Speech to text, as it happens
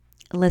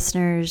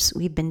listeners,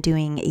 we've been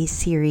doing a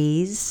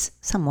series,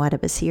 somewhat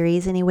of a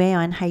series anyway,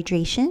 on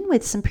hydration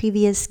with some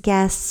previous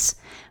guests.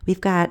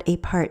 We've got a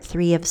part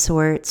 3 of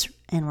sorts,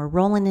 and we're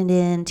rolling it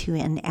into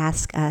an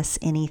Ask Us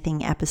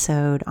Anything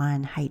episode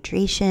on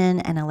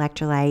hydration and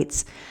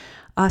electrolytes.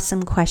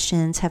 Awesome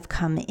questions have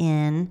come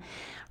in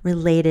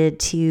related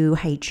to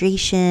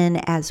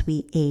hydration as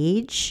we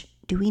age.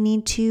 Do we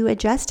need to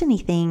adjust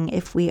anything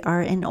if we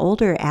are an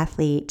older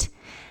athlete?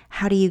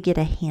 How do you get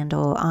a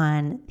handle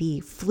on the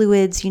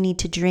fluids you need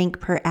to drink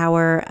per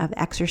hour of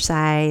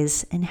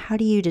exercise? And how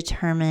do you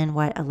determine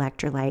what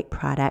electrolyte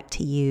product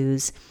to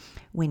use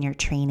when you're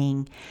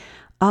training?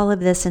 All of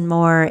this and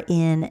more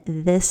in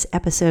this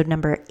episode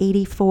number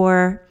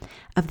 84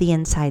 of the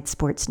Inside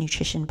Sports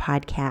Nutrition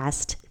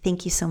Podcast.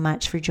 Thank you so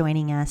much for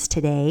joining us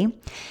today.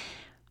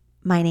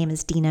 My name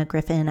is Dina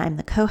Griffin. I'm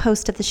the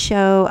co-host of the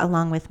show,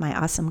 along with my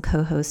awesome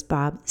co-host,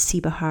 Bob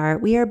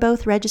Seebahar. We are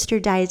both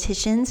registered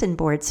dietitians and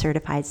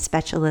board-certified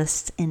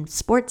specialists in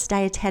sports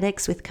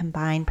dietetics with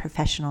combined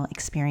professional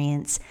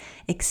experience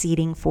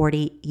exceeding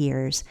 40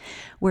 years.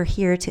 We're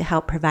here to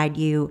help provide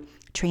you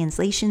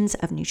translations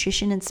of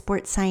nutrition and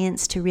sports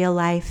science to real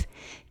life,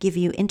 give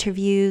you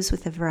interviews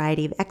with a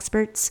variety of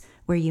experts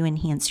where you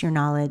enhance your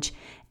knowledge,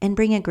 and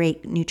bring a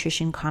great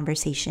nutrition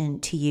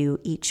conversation to you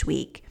each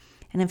week.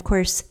 And of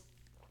course,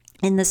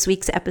 in this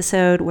week's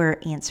episode, we're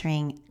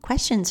answering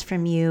questions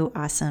from you,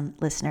 awesome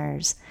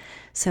listeners.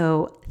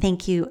 So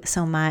thank you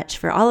so much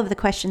for all of the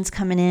questions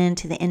coming in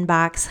to the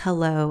inbox,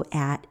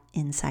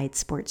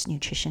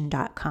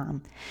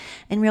 hello@insidesportsnutrition.com.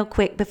 And real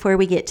quick, before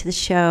we get to the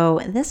show,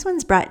 this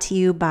one's brought to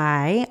you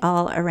by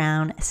All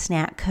Around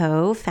Snack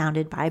Co.,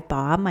 founded by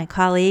Bob, my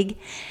colleague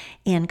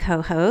and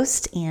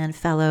co-host and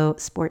fellow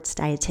sports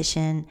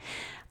dietitian.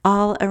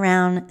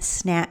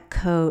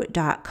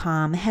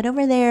 allaroundsnackco.com. Head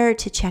over there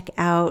to check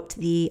out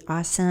the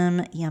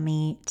awesome,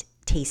 yummy,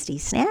 tasty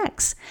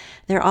snacks.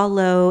 They're all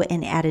low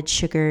in added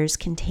sugars,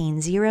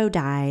 contain 0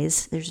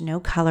 dyes. There's no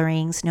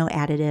colorings, no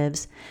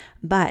additives,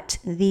 but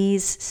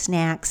these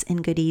snacks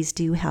and goodies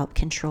do help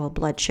control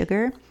blood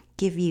sugar,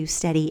 give you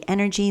steady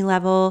energy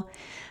level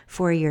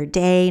for your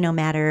day, no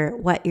matter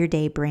what your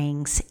day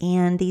brings.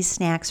 And these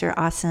snacks are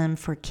awesome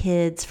for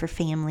kids, for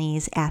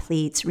families,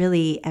 athletes,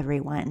 really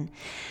everyone.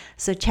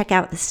 So check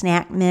out the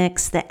snack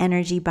mix, the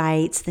energy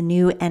bites, the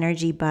new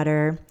energy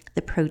butter,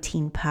 the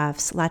protein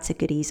puffs, lots of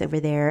goodies over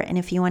there. And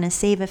if you want to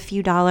save a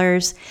few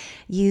dollars,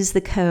 use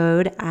the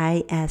code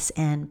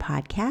ISN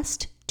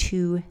Podcast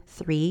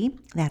 23.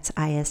 That's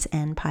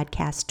ISN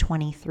Podcast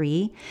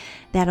 23.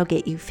 That'll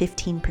get you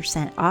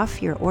 15%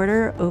 off your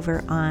order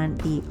over on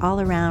the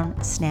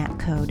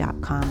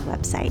allaroundsnackco.com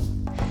website.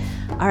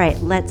 All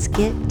right, let's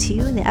get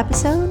to the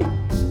episode.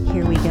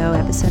 Here we go,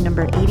 episode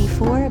number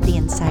 84 of the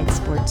Inside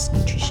Sports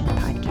Nutrition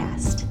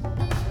Podcast.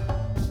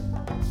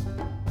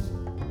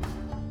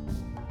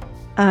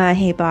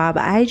 Hey, Bob,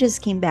 I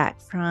just came back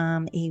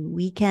from a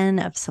weekend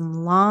of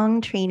some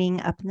long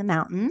training up in the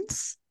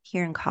mountains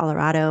here in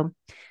Colorado.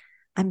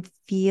 I'm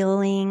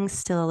feeling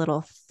still a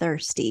little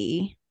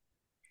thirsty.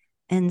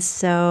 And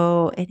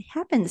so it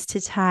happens to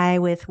tie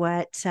with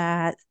what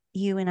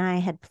you and I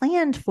had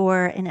planned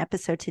for an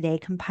episode today,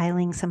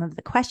 compiling some of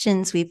the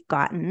questions we've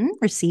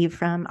received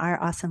from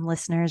our awesome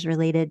listeners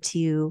related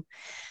to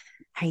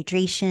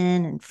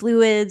hydration and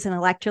fluids and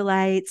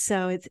electrolytes.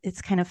 So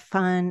it's kind of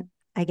fun,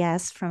 I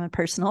guess, from a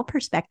personal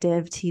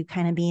perspective to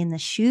kind of be in the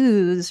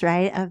shoes,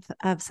 right,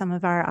 of some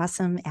of our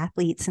awesome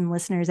athletes and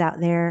listeners out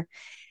there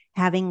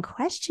having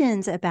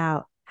questions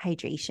about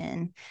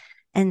hydration.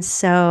 And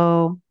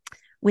so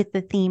with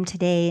the theme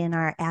today and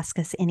our Ask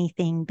Us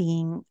Anything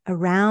being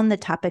around the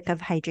topic of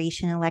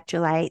hydration and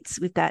electrolytes,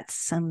 we've got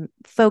some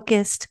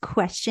focused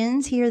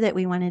questions here that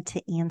we wanted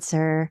to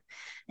answer.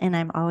 And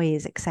I'm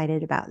always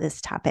excited about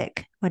this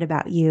topic. What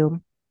about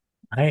you?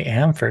 I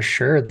am for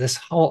sure. This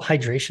whole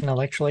hydration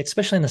electrolyte,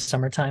 especially in the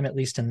summertime, at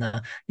least in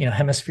the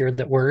hemisphere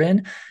that we're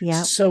in,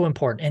 Yeah. so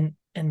important.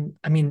 And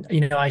I mean,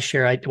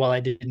 while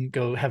I didn't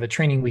go have a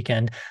training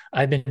weekend,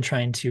 I've been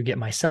trying to get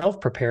myself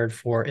prepared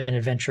for an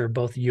adventure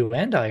both you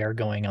and I are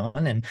going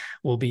on, and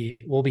we'll be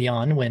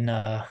on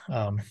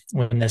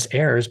when this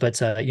airs.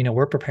 But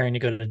we're preparing to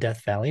go to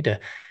Death Valley to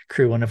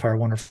crew one of our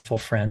wonderful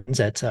friends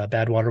at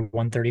Badwater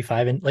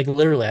 135. And like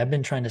literally, I've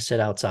been trying to sit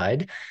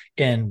outside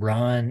and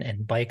run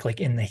and bike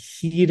like in the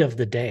heat of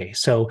the day.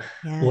 So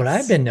what I've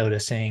Yes. been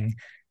noticing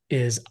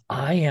is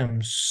I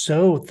am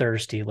so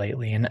thirsty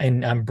lately,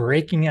 and I'm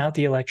breaking out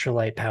the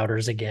electrolyte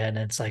powders again.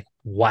 It's like,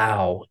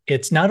 wow,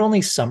 it's not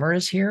only summer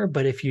is here,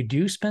 but if you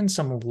do spend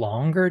some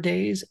longer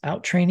days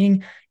out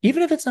training,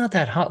 even if it's not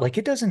that hot, like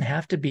it doesn't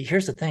have to be,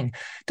 here's the thing,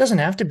 it doesn't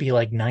have to be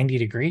like 90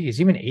 degrees,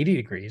 even 80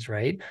 degrees,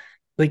 right?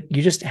 Like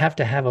you just have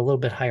to have a little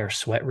bit higher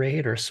sweat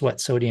rate or sweat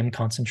sodium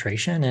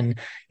concentration. And,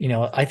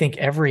 I think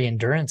every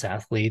endurance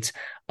athlete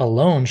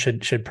alone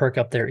should perk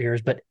up their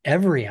ears, but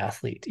every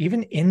athlete,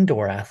 even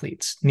indoor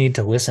athletes, need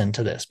to listen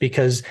to this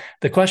because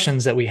the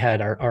questions that we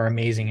had are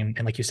amazing.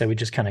 And like you said, we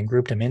just kind of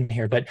grouped them in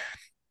here. But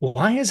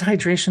why is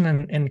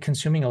hydration and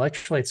consuming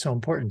electrolytes so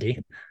important, D?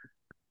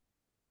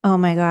 Oh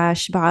my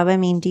gosh, Bob. I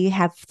mean, do you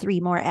have 3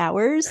 more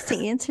hours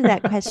to answer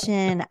that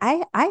question?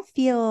 I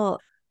feel,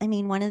 I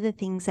mean, one of the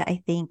things that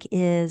I think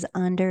is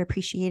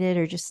underappreciated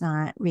or just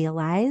not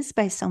realized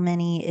by so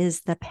many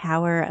is the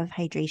power of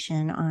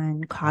hydration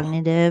on Oh,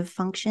 cognitive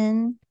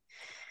function,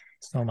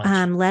 so much.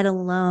 let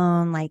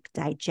alone like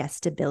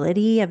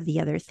digestibility of the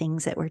other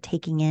things that we're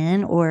taking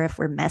in, or if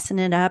we're messing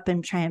it up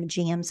and trying to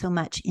jam so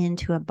much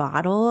into a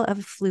bottle of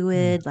Mm.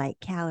 fluid like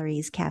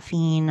calories,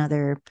 caffeine,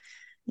 other,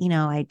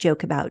 I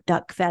joke about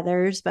duck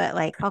feathers, but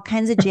like all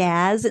kinds of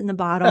jazz in the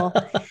bottle.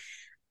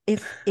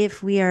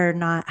 If we are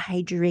not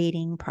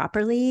hydrating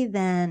properly,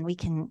 then we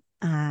can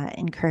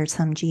incur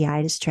some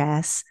GI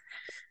distress.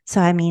 So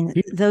I mean,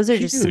 those are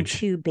just some Huge.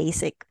 two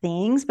basic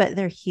things, but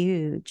they're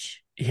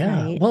huge,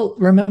 Yeah. right? Well,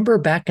 remember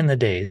back in the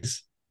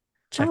days,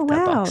 Oh check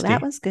that wow, box, that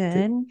D. was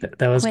good.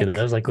 That was good. That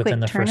Quick, was like within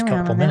quick the first turnaround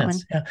couple on that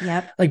minutes. one. Yeah.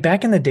 Yep. Like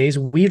back in the days,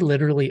 we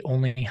literally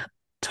only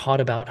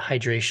taught about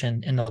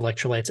hydration and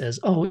electrolytes as,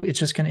 oh, it's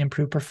just going to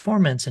improve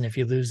performance. And if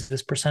you lose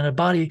this percent of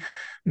body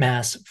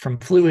mass from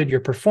fluid, your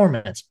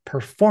performance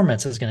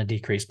is going to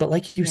decrease. But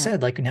like you Yep.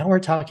 said, like now we're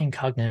talking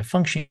cognitive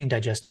functioning,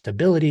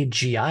 digestibility,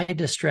 GI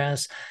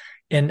distress.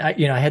 And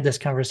I had this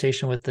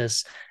conversation with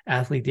this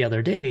athlete the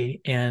other day,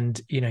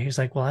 and he was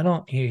like, "Well, I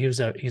don't." He's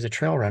a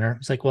trail runner.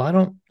 He's like, "Well, I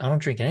don't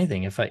drink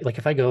anything. If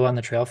I go on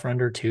the trail for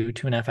under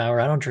 2.5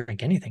 hours, I don't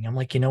drink anything." I'm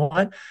like, you know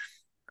what?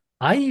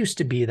 I used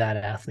to be that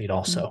athlete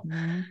also,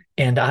 Mm-hmm.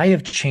 and I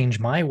have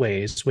changed my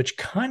ways, which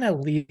kind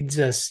of leads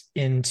us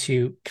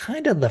into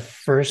kind of the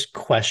first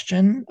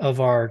question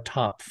of our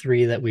top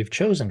three that we've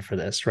chosen for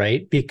this,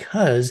 right?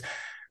 Because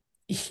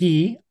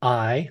he,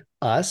 I,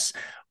 us,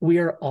 we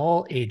are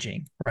all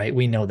aging, right?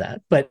 We know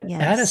that. But at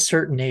a Yes.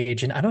 certain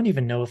age, and I don't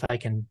even know if I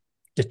can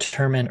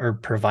determine or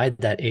provide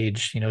that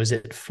age, is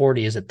it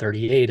 40? Is it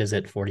 38? Is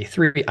it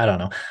 43? I don't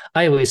know.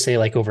 I always say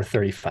like over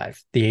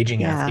 35. The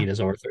aging Yeah. athlete is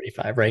over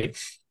 35, right?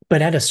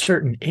 But at a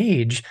certain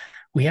age,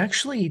 we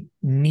actually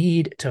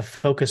need to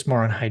focus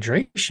more on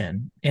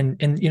hydration. And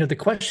the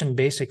question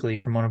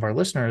basically from one of our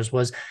listeners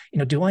was,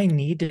 do I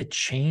need to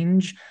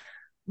change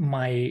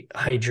my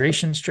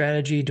hydration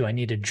strategy? Do I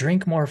need to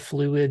drink more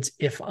fluids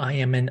if I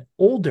am an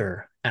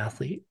older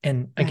athlete?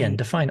 And again, Right.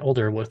 define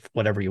older with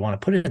whatever you want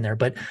to put it in there.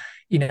 But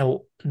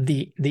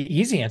the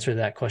easy answer to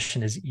that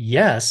question is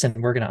yes, and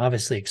we're going to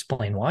obviously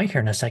explain why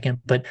here in a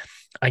second. But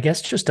I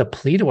guess just a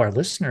plea to our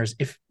listeners: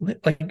 if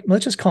like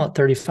let's just call it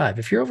 35.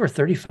 If you're over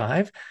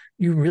 35,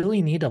 you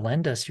really need to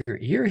lend us your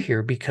ear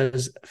here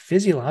because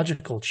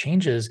physiological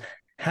changes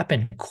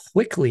happen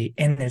quickly,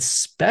 and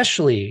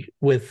especially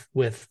with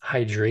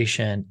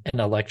hydration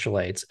and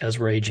electrolytes as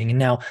we're aging. And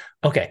now,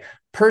 okay,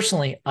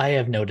 personally, I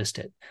have noticed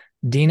it.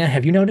 Dina,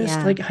 have you noticed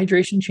Yeah, like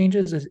hydration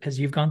changes as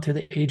you've gone through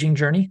the aging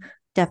journey?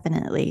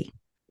 definitely.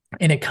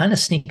 And it kind of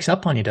sneaks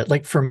up on you.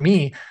 Like for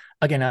me,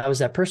 again, I was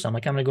that person. I'm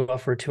like, I'm going to go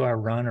out for a 2 hour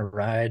run or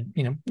ride,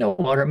 no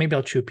water. Maybe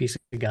I'll chew a piece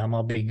of gum.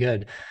 I'll be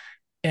good.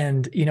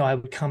 And, I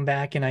would come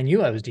back and I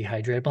knew I was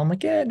dehydrated, but I'm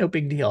like, yeah, no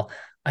big deal.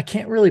 I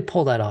can't really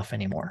pull that off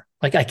anymore.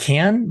 Like I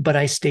can, but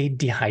I stayed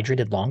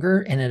dehydrated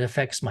longer and it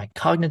affects my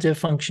cognitive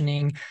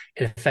functioning.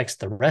 It affects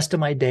the rest of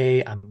my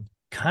day. I'm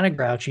kind of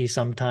grouchy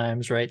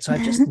sometimes, right? So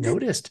I've just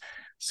noticed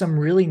some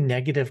really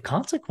negative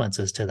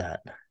consequences to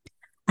that.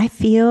 I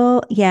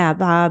feel, yeah,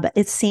 Bob,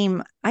 it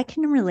seemed I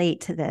can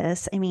relate to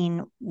this. I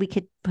mean, we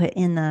could put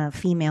in the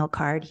female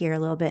card here a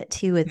little bit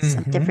too, with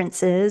some Mm-hmm.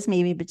 differences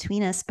maybe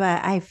between us,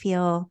 but I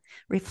feel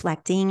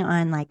reflecting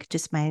on like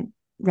just my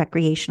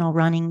recreational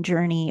running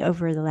journey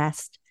over the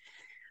last,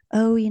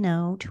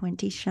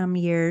 20 some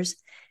years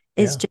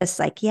is Yeah. just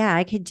like, yeah,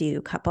 I could do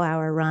a couple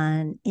hour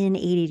run in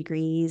 80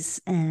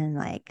 degrees and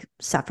like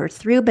suffer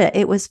through, but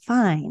it was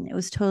fine. It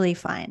was totally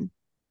fine.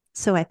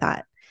 So I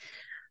thought,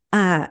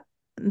 uh,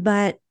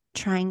 but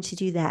trying to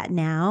do that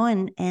now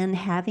and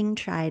having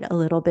tried a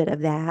little bit of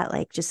that,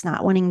 like just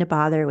not wanting to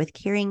bother with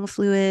carrying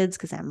fluids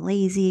because I'm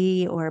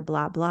lazy or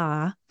blah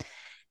blah.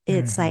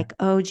 It's Mm-hmm. like,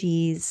 oh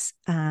geez,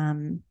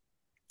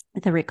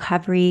 the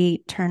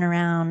recovery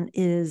turnaround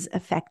is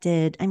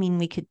affected. I mean,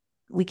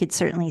 we could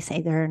certainly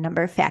say there are a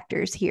number of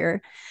factors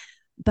here,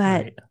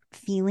 but Right.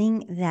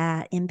 feeling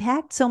that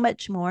impact so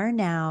much more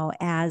now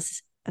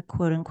as a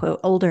quote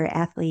unquote older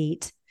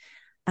athlete.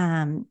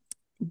 um,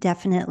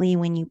 Definitely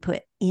when you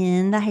put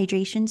in the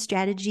hydration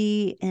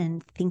strategy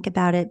and think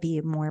about it,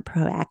 be more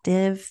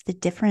proactive, the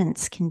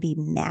difference can be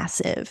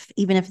massive,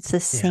 even if it's the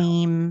Yeah.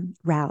 same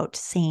route,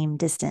 same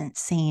distance,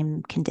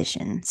 same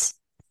conditions.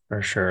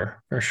 For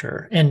sure, for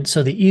sure. And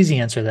so the easy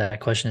answer to that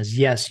question is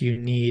yes, you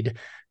need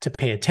to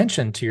pay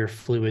attention to your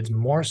fluids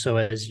more so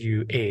as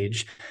you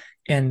age.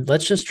 And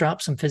let's just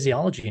drop some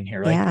physiology in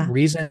here. Like Yeah.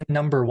 reason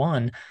number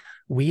one,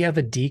 we have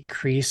a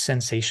decreased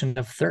sensation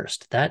of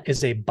thirst. That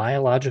is a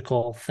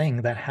biological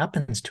thing that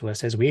happens to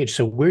us as we age.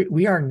 So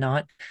we are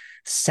not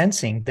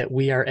sensing that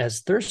we are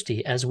as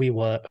thirsty as we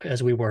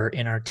were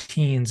in our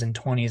teens and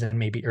 20s and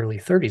maybe early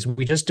 30s.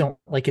 We just don't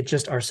like it.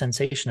 Just our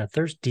sensation of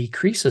thirst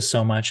decreases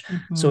so much,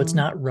 so it's Mm-hmm.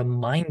 not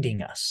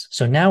reminding us.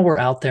 So now we're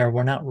out there,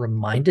 we're not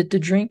reminded to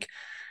drink.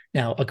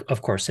 Now,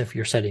 of course, if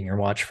you're setting your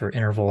watch for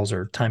intervals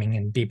or timing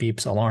and beep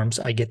beeps, alarms,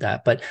 I get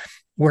that. But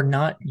we're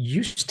not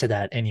used to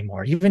that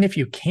anymore. Even if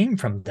you came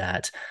from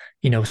that,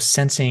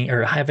 sensing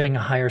or having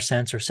a higher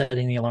sense or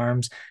setting the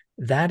alarms,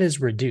 that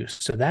is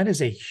reduced. So that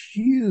is a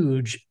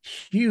huge,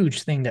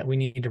 huge thing that we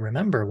need to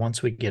remember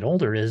once we get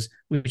older is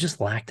we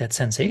just lack that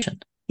sensation.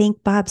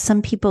 Think, Bob,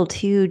 some people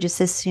too just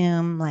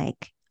assume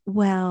like,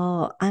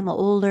 well, I'm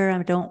older,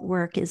 I don't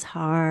work as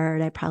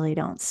hard, I probably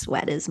don't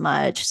sweat as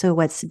much. So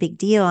what's the big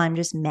deal? I'm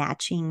just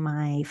matching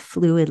my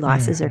fluid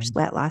losses or Mm-hmm.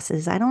 sweat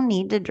losses. I don't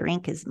need to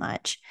drink as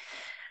much.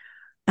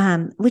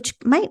 Which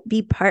might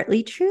be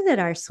partly true that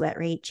our sweat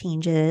rate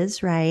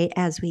changes, right,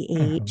 as we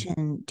Mm-hmm. age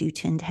and due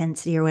to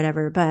intensity or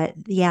whatever. But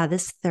yeah,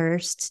 this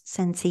thirst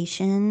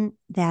sensation,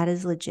 that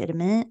is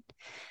legitimate.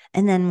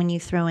 And then when you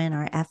throw in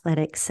our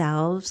athletic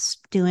selves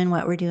doing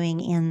what we're doing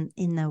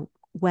in the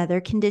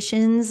weather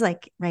conditions,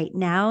 like right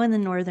now in the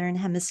northern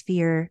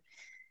hemisphere,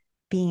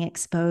 being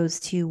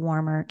exposed to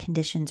warmer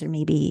conditions or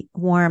maybe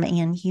warm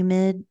and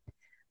humid,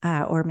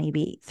 or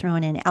maybe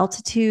thrown in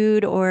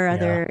altitude or Yeah.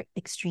 other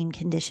extreme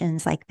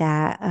conditions like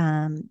that.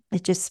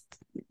 It just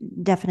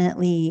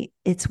definitely,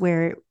 it's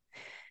where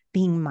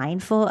being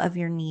mindful of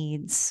your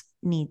needs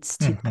to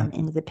Mm-hmm. come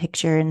into the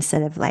picture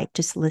instead of like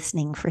just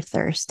listening for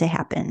thirst to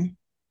happen.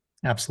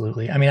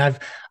 Absolutely. I mean,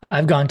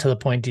 I've gone to the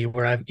point, D,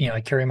 where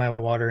I carry my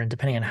water, and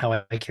depending on how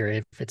I carry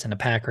it, if it's in a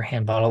pack or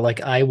hand bottle, like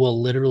I will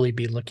literally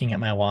be looking at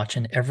my watch,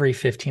 and every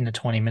 15 to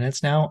 20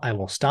 minutes now, I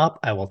will stop,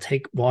 I will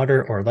take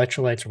water or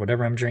electrolytes or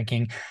whatever I'm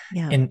drinking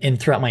Yeah. in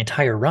throughout my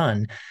entire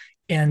run.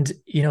 And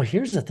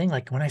here's the thing,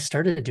 like when I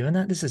started doing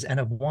that, this is N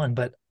of one,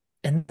 but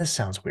and this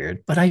sounds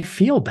weird, but I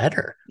feel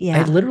better. I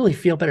Yeah. literally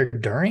feel better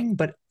during,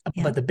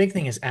 Yeah. but the big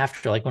thing is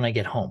after, like when I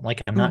get home,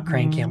 like I'm not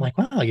cranky. I'm Mm-hmm. like,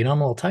 wow, I'm a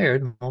little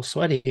tired, I'm a little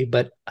sweaty,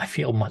 but I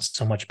feel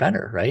so much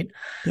better, right?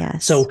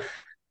 Yes. So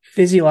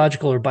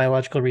physiological or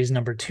biological reason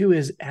number two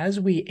is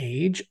as we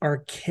age, our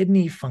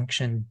kidney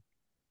function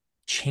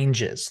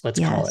changes, let's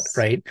call it, Yes.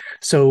 right?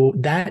 So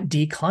that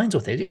declines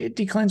with it. It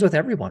declines with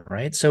everyone,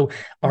 right? So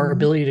our Mm-hmm.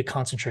 ability to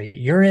concentrate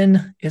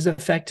urine is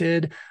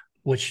affected,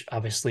 which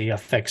obviously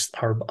affects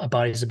our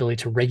body's ability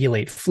to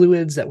regulate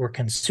fluids that we're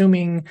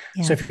consuming.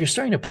 So Yeah. if you're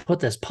starting to put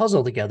this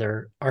puzzle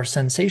together, our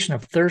sensation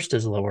of thirst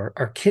is lower,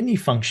 our kidney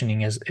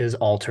functioning is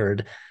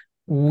altered.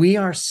 We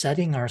are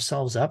setting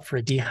ourselves up for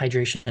a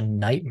dehydration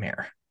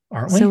nightmare,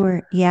 aren't So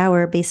we?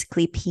 we're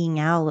basically peeing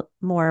out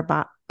more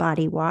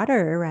body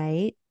water,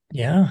 right?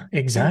 Yeah, And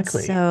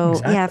exactly.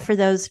 so, yeah, Exactly. for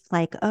those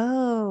like,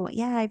 oh,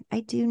 yeah, I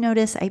do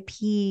notice I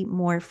pee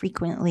more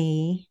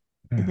frequently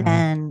Mm-hmm.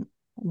 than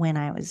when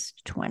I was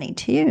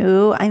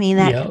 22. I mean,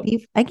 that could Yeah.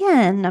 be,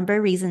 again, number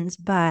of reasons,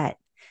 but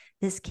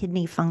this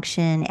kidney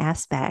function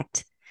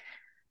aspect,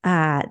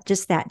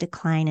 just that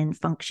decline in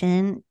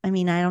function. I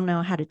mean, I don't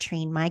know how to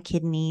train my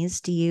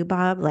kidneys. Do you,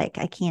 Bob? Like,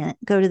 I can't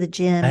go to the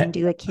gym I and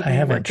do a I kidney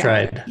haven't workout or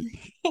tried. anything.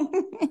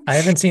 I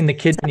haven't seen So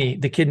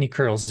the kidney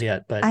curls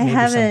yet, but I maybe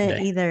haven't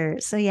someday. either.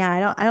 So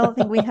yeah, I don't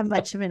think we have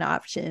much of an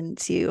option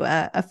to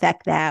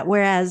affect that.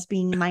 Whereas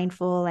being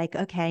mindful, like,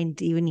 okay, I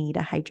do need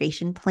a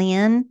hydration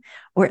plan,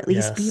 or at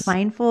least be Yes,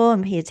 mindful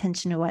and pay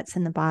attention to what's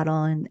in the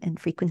bottle and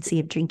frequency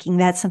of drinking.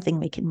 That's something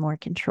we can more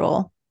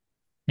control.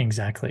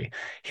 exactly.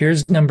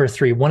 Here's number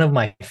three, one of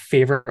my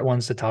favorite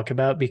ones to talk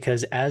about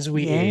because as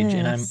we age,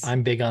 and Yes.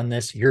 I'm big on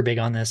this, you're big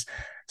on this,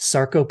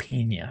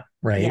 sarcopenia,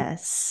 right?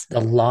 Yes.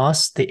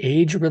 The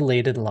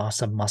age-related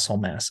loss of muscle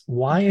mass.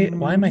 Why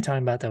am I Hmm.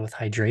 talking about that with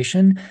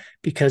hydration?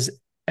 Because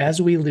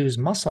as we lose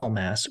muscle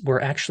mass, we're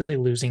actually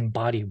losing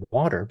body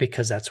water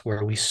because that's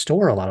where we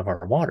store a lot of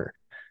our water.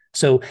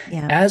 So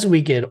Yeah. as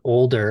we get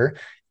older,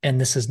 and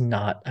this is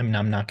not, I mean,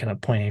 I'm not going to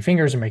point any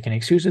fingers or make any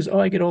excuses. Oh,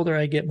 I get older,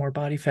 I get more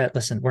body fat.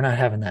 Listen, we're not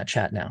having that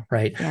chat now,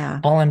 right? Yeah.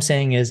 All I'm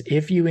saying is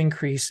if you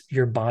increase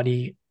your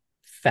body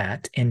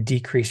fat and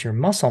decrease your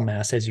muscle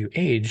mass as you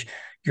age,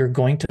 you're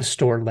going to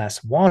store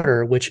less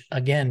water, which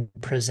again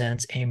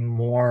presents a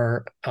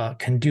more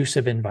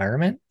conducive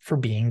environment for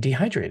being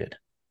dehydrated.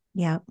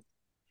 Yeah.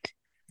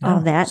 All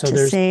Yeah. that So to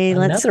there's say,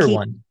 let's another keep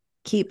one.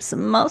 keep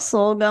some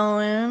muscle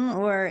going,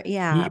 or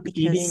yeah, Keep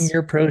eating because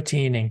your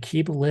protein and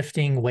keep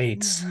lifting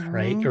weights,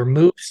 right? mhm, Or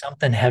move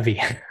something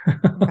heavy.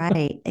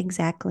 right,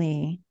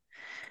 exactly.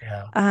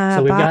 Yeah.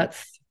 So we've Bob, got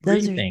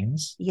those three are,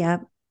 things. yeah.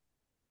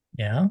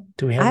 Yeah.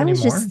 Do we have I any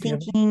was more? just Do you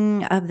have?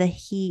 thinking of the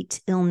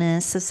heat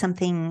illness, of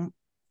something,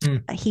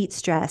 Mm. heat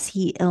stress,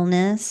 heat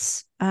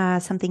illness,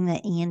 something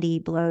that Andy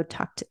Blow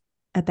talked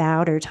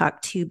about or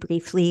talked to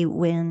briefly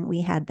when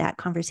we had that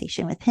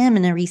conversation with him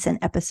in a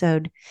recent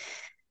episode.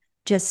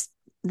 Just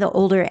the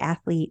older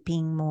athlete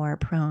being more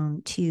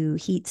prone to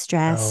heat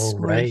stress Oh,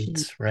 or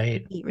right,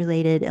 right. heat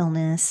related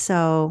illness.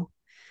 So,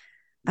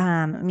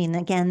 I mean,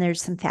 again,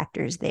 there's some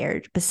factors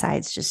there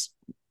besides just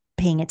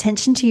paying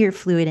attention to your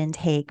fluid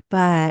intake,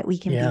 but we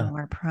can be Yeah.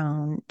 more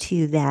prone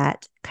to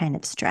that kind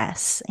of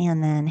stress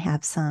and then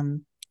have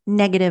some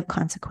negative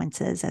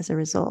consequences as a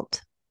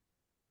result.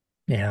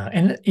 Yeah.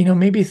 And,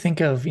 maybe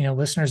think of,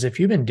 listeners, if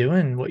you've been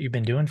doing what you've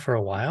been doing for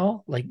a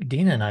while, like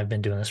Dina and I've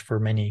been doing this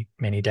for many,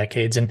 many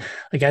decades. And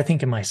like, I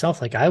think of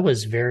myself, like I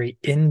was very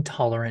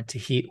intolerant to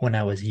heat when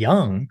I was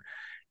young.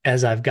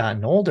 As I've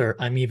gotten older,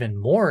 I'm even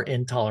more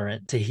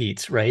intolerant to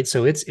heat, right?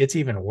 So it's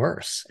even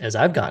worse as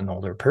I've gotten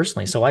older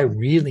personally. So I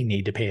really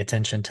need to pay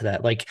attention to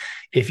that. Like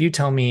if you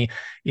tell me,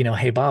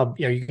 hey Bob,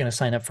 are you going to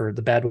sign up for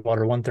the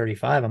Badwater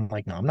 135? I'm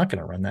like, no, I'm not going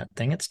to run that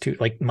thing. It's too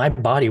like my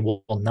body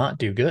will not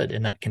do good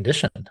in that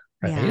condition,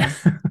 right?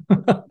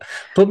 Yeah.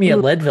 Put me at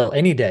Ooh, Leadville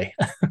any day.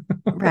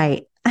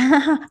 right.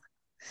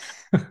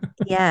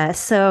 Yeah.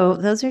 So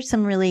those are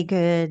some really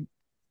good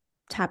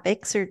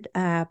topics or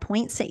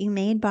points that you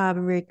made, Bob,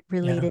 Yeah.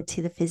 related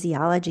to the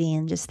physiology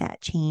and just that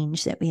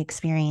change that we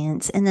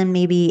experience. And then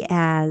maybe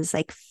as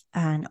like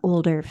an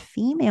older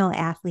female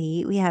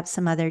athlete, we have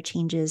some other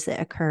changes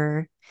that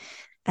occur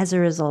as a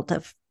result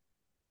of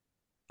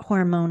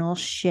hormonal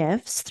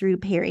shifts through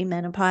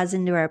perimenopause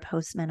into our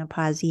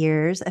postmenopause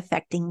years,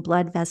 affecting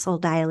blood vessel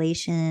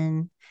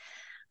dilation,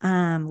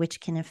 which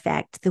can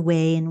affect the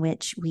way in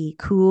which we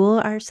cool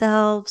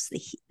ourselves,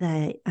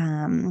 the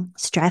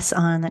stress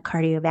on the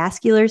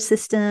cardiovascular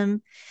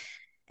system,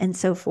 and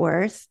so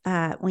forth.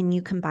 When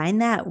you combine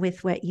that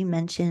with what you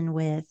mentioned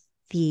with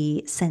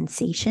the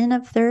sensation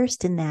of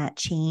thirst and that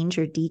change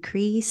or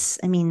decrease,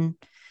 I mean,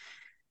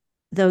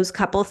 those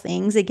couple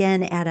things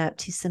again add up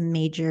to some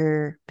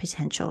major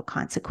potential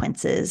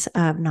consequences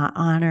of not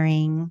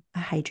honoring a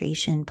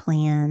hydration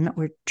plan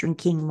or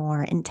drinking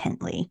more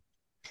intently.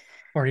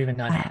 Or even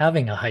not Uh,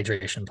 having a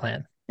hydration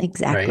plan, right?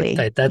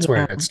 exactly. That's where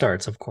Yeah. it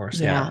starts, of course.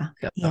 Yeah.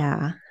 Yeah. Yeah.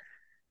 Yeah.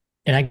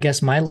 And I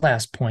guess my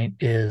last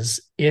point is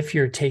if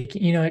you're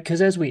taking,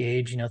 because as we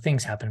age,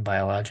 things happen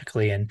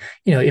biologically. And,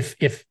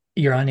 if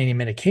you're on any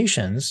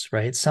medications,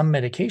 right? Some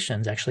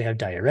medications actually have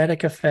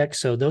diuretic effects.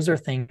 So those are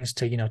things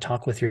to,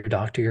 talk with your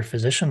doctor, your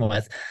physician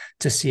with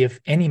to see if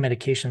any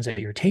medications that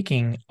you're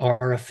taking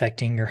are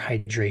affecting your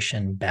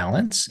hydration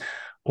balance Yeah.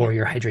 or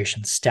your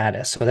hydration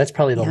status. So that's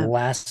probably the Yeah.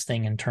 last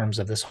thing in terms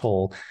of this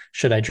whole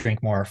should I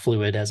drink more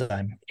fluid as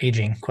I'm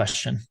aging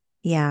question.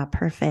 Yeah.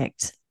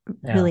 Perfect.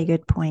 Yeah, Really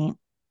good point.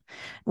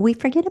 We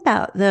forget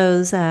about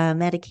those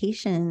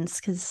medications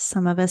because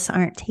some of us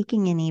aren't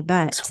taking any,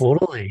 but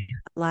totally.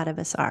 a lot of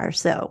us are.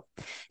 So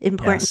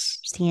important to Yes.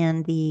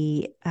 understand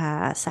the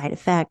side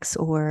effects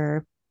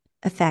or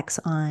effects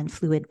on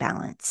fluid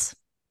balance.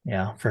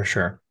 Yeah, for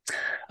sure.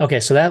 Okay,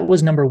 so that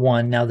was number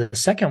one. Now the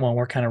second one,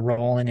 we're kind of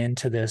rolling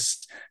into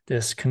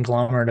this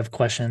conglomerate of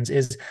questions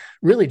is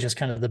really just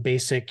kind of the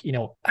basic,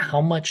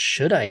 how much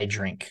should I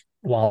drink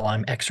while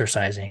I'm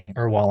exercising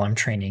or while I'm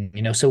training?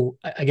 So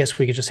I guess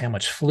we could just say how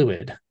much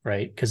fluid,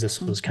 right? Because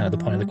this was kind of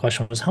the point of the Mm-hmm.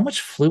 question was how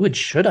much fluid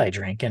should I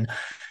drink? And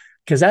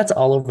because that's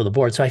all over the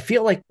board. So I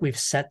feel like we've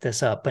set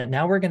this up, but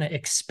now we're going to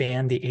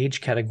expand the age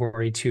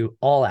category to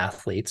all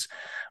athletes,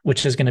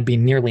 which is going to be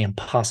nearly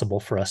impossible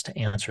for us to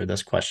answer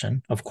this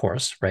question, of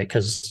course, right?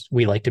 Because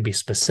we like to be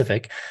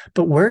specific.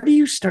 But where do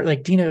you start?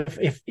 Like, Dina,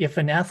 if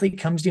an athlete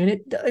comes to you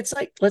and it's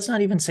like, let's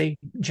not even say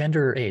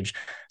gender or age.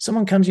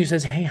 Someone comes to you and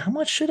says, hey, how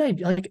much should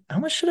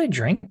I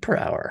drink per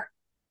hour?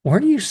 Where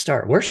do you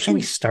start? Where should we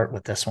And start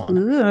with this one?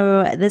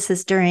 ooh, this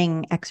is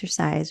during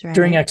exercise,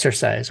 During right?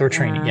 exercise or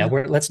training. Yeah,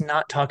 Yeah. let's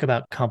not talk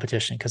about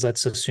competition because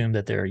let's assume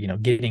that they're,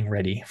 getting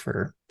ready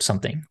for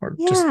something or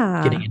just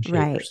getting Yeah, in shape or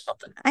right.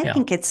 something. I Yeah.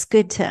 think it's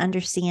good to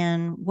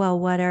understand, well,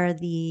 what are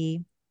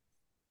the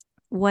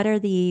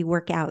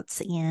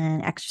workouts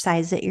and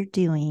exercise that you're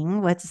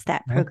doing? What's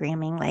that Mhm.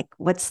 programming like?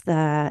 What's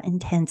the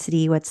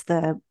intensity? What's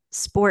the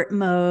sport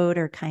mode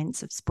or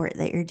kinds of sport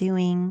that you're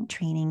doing,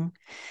 training?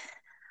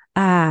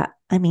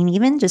 I mean,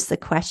 even just the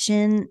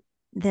question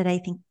that I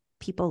think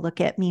people look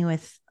at me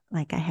with,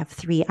 like, I have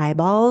three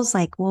eyeballs,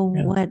 like, well,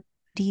 Yeah. what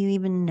do you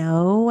even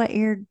know what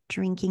you're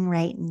drinking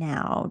right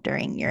now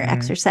during your Mhm.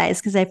 exercise?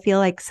 Because I feel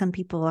like some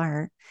people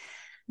are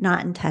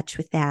not in touch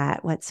with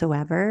that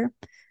whatsoever.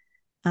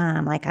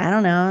 Like, I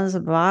don't know, it's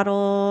a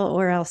bottle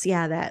or else,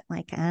 yeah, that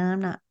like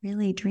I'm not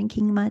really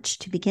drinking much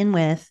to begin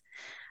with.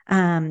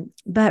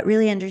 But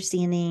really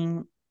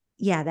understanding,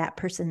 yeah, that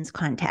person's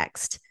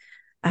context.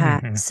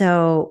 Mhm.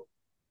 So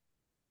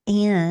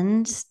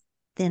and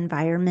the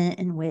environment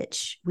in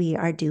which we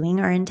are doing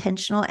our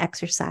intentional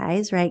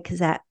exercise, right? Because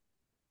that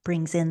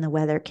brings in the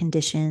weather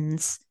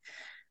conditions.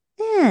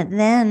 And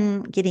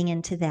then getting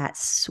into that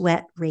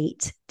sweat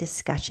rate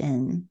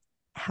discussion.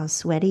 How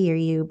sweaty are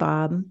you,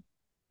 Bob?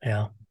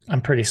 Yeah.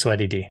 I'm pretty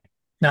sweaty, D.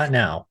 Not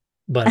now,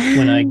 but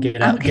when I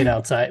get Okay.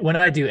 outside, when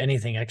I do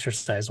anything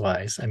exercise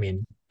wise, I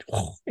mean,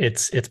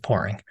 it's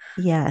pouring.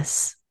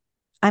 Yes.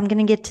 I'm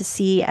going to get to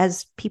see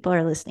as people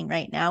are listening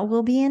right now.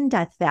 We'll be in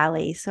Death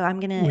Valley. So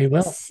I'm going We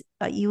will.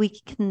 we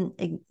can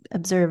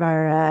observe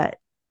our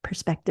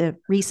respective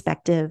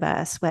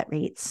sweat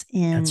rates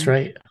That's in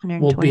right.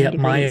 We'll be 120 at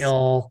degrees.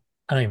 mile.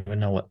 I don't even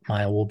know what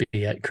mile we'll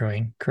be at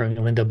crewing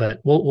the window,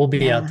 but we'll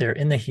be out Yeah. there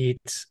in the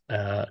heat,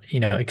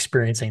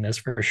 experiencing this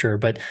for sure.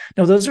 But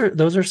no, those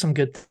are some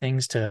good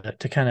things to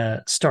kind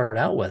of start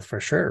out with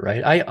for sure,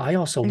 right? I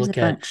also There's a look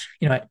at, bunch.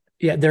 you know, I,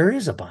 Yeah, there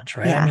is a bunch,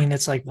 right? I Yeah. mean,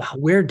 it's like, wow,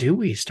 where do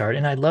we start?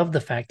 And I love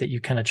the fact that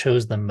you kind of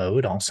chose the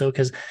mode also,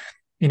 because,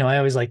 I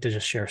always like to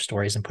just share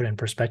stories and put it in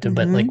perspective.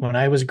 But like Mm-hmm. when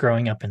I was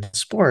growing up in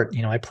sport,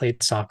 I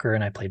played soccer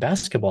and I played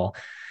basketball.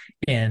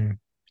 And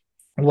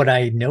what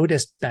I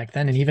noticed back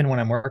then, and even when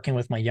I'm working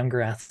with my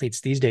younger athletes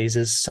these days,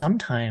 is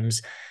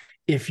sometimes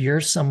if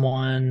you're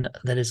someone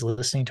that is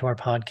listening to our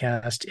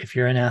podcast, if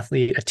you're an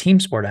athlete, a team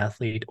sport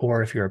athlete,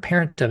 or if you're a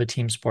parent of a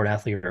team sport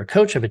athlete or a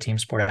coach of a team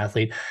sport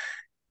athlete,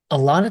 a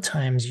lot of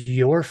times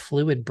your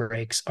fluid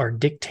breaks are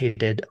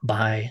dictated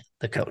by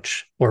the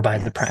coach or by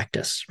the Yes.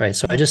 practice, right?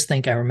 So I Yep. just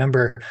think I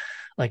remember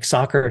like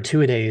soccer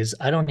 2 a days.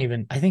 I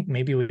think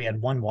maybe we had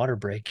one water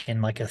break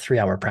in like a 3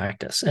 hour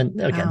practice. And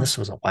again, Wow. this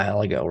was a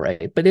while ago,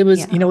 right? But it was,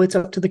 Yeah. it's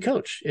up to the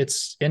coach.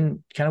 It's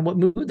in kind of what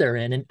mood they're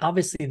in. And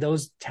obviously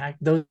those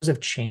have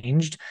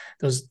changed.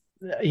 Those,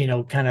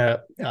 kind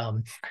of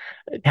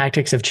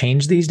tactics have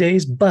changed these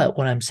days. But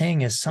what I'm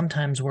saying is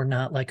sometimes we're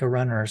not like a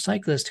runner or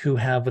cyclist who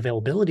have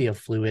availability of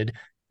fluid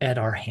at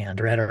our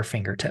hand or at our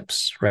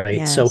fingertips,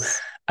 right? So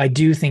Yes. I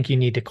do think you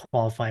need to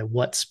qualify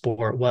what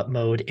sport, what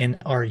mode, and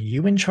are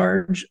you in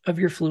charge of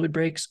your fluid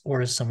breaks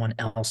or is someone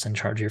else in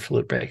charge of your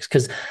fluid breaks?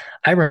 Because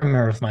I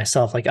remember with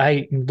myself, like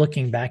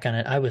looking back on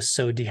it, I was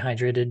so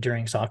dehydrated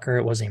during soccer,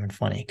 it wasn't even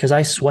funny because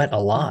I sweat a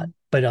lot, Mhm.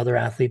 but other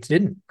athletes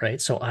didn't,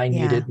 right? So I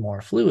Yeah. needed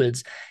more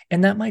fluids.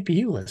 And that might be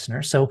you,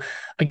 listener. So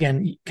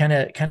again, kind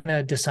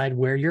of decide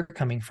where you're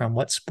coming from,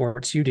 what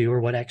sports you do or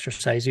what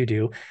exercise you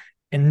do.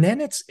 And then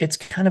it's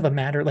kind of a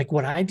matter like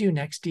what I do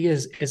next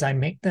is I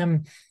make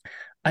them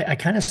I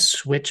kind of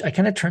switch, I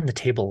kind of turn the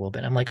table a little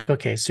bit. I'm like,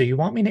 okay, so you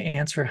want me to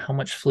answer how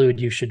much fluid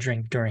you should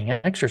drink during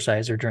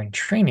exercise or during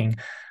training,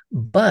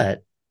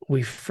 but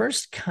we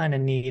first kind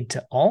of need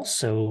to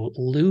also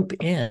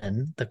loop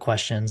in the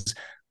questions.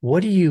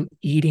 What are you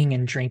eating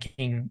and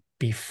drinking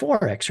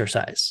before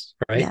exercise,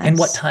 right? And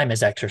what Yes. time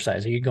is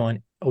exercise? Are you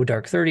going,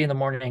 dark 30 in the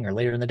morning or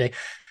later in the day?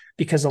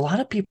 Because a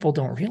lot of people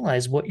don't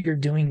realize what you're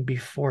doing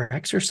before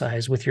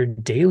exercise with your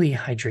daily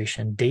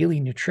hydration, daily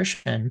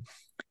nutrition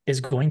is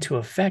going to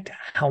affect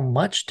how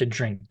much to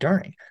drink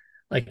during.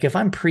 Like if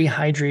I'm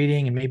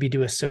pre-hydrating and maybe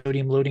do a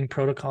sodium loading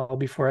protocol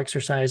before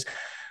exercise,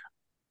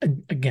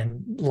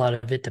 again, a lot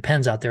of it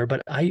depends out there,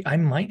 but I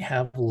might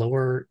have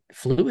lower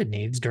fluid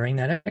needs during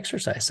that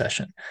exercise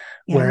session.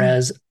 Yeah.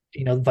 Whereas,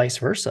 vice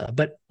versa.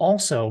 But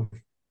also,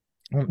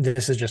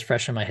 this is just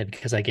fresh in my head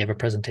because I gave a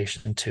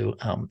presentation to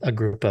a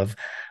group of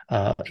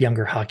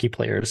younger hockey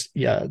players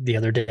the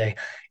other day.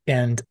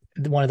 And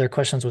one of their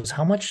questions was,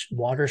 how much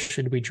water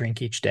should we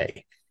drink each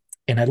day?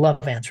 And I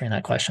love answering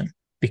that question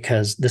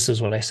because this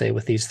is what I say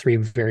with these three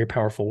very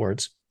powerful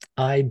words.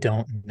 I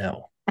don't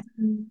know.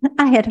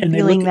 I had a And they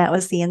feeling look at, that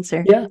was the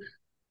answer. yeah,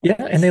 yeah.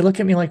 And they look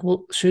at me like,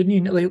 well, shouldn't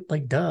you know?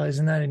 Like, duh,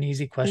 isn't that an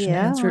easy question to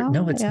Yeah. answer? Well,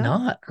 No, it's yeah.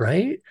 not,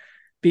 right?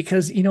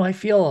 Because, I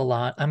feel a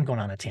lot, I'm going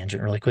on a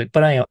tangent really quick,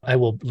 but I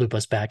will loop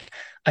us back.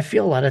 I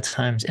feel a lot of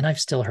times, and I've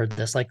still heard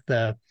this, like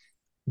the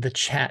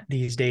chat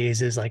these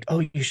days is like,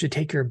 oh, you should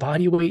take your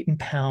body weight in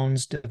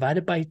pounds, divide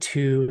it by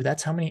two.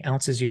 That's how many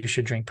ounces you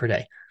should drink per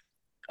day.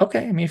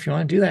 Okay, I mean, if you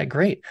want to do that,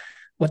 great.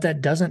 What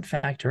that doesn't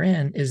factor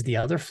in is the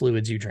other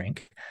fluids you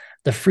drink,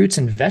 the fruits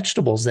and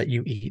vegetables that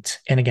you eat.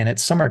 And again,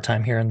 it's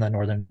summertime here in the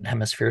northern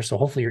hemisphere, so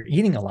hopefully you're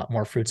eating a lot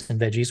more fruits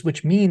and veggies,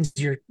 which means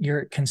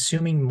you're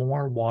consuming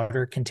more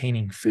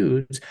water-containing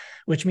foods,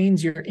 which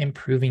means you're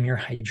improving your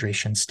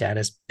hydration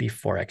status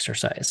before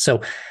exercise.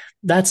 So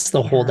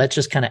Yeah. that's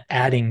just kind of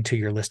adding to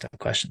your list of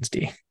questions,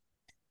 D.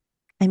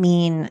 I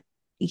mean,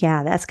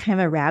 yeah, that's kind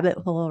of a rabbit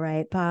hole,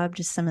 right, Bob?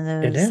 Just some of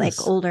It those like is.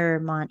 older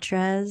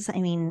mantras.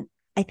 I mean,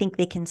 I think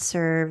they can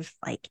serve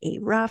like a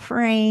rough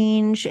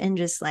range and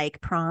just like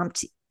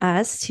prompt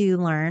us to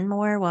learn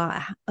more. Well,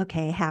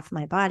 okay, half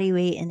my body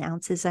weight in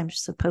ounces I'm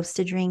supposed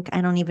to drink. I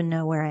don't even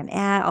know where I'm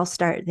at. I'll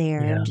start there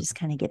and Yeah. just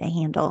kind of get a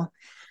handle.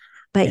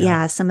 But Yeah.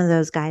 yeah, some of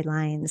those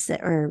guidelines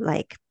that are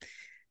like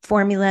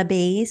formula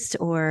based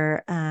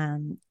or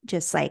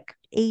just like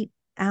 8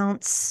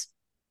 ounce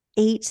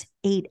 8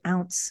 8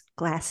 ounce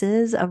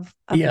glasses of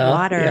Yeah.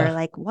 water. Yeah.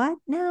 Like, what?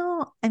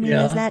 No, I mean,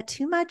 is Yeah. that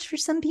too much for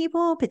some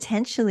people?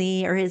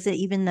 Potentially, or is it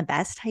even the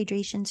best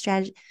hydration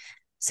strategy?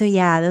 So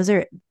yeah, those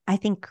are, I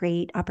think,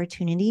 great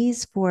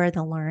opportunities for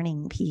the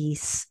learning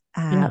piece,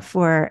 Yeah.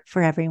 for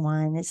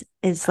everyone,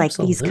 is like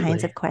these kinds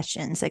Absolutely. of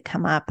questions that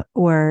come up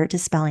or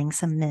dispelling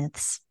some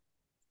myths.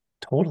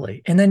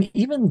 Totally. And then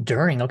even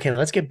during, okay,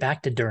 let's get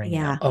back to during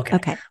now. Yeah. Okay.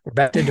 Okay. We're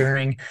back to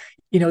during.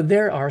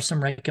 There are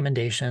some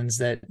recommendations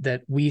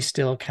that we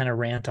still kind of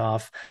rant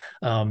off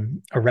or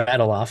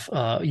rattle off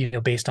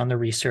based on the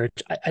research.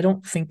 I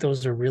don't think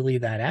those are really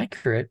that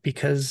accurate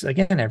because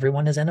again,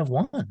 everyone is N of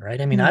one,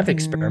 right? I mean, I've Mm-hmm.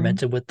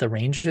 experimented with the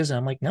ranges and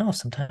I'm like, no,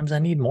 sometimes I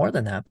need more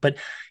than that. But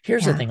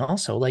here's the Yeah. thing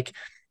also, like,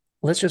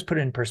 let's just put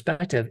it in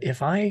perspective.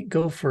 If I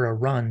go for a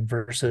run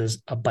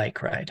versus a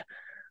bike ride,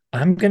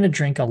 I'm going to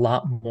drink a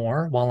lot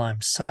more while I'm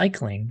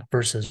cycling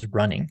versus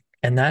running.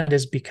 And that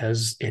is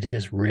because it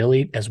is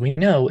really, as we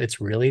know, it's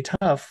really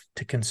tough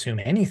to consume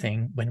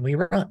anything when we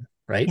run,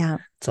 right? Yeah.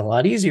 It's a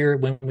lot easier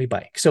when we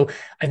bike. So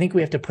I think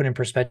we have to put in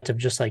perspective,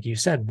 just like you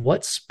said,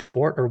 what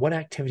sport or what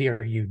activity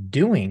are you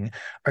doing?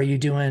 Are you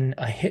doing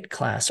a HIIT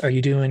class? Are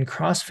you doing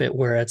CrossFit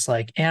where it's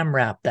like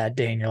AMRAP that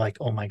day and you're like,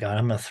 oh my God,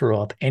 I'm going to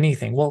throw up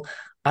anything? Well,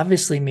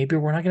 obviously, maybe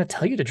we're not going to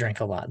tell you to drink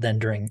a lot then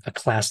during a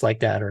class like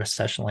that or a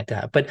session like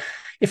that. But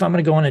if I'm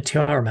going to go on a 2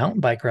 hour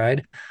mountain bike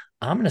ride,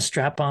 I'm going to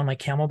strap on my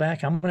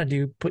CamelBak. I'm going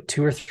to put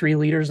 2 or 3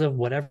 liters of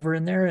whatever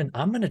in there, and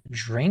I'm going to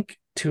drink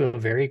to a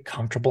very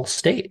comfortable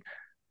state.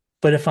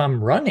 But if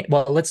I'm running,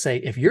 well, let's say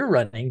if you're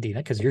running, Dina,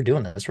 because you're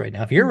doing this right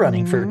now, if you're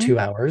running for Hmm. 2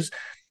 hours,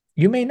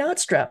 you may not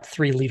strap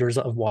 3 liters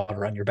of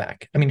water on your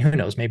back. I mean, who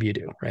knows? Maybe you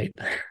do, right?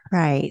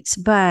 Right.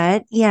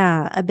 But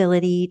yeah,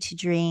 ability to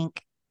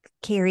drink,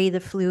 carry the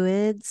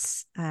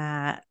fluids.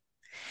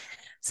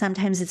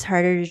 Sometimes it's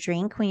harder to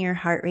drink when your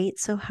heart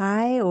rate's so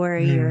high, or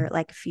you're Mm,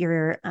 like, if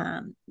you're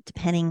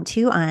depending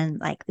too on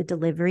like the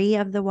delivery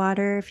of the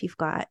water, if you've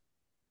got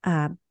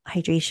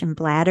hydration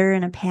bladder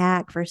in a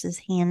pack versus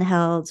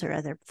handhelds or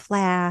other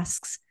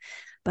flasks,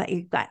 but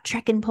you've got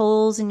trekking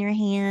poles in your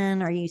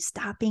hand. Are you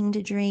stopping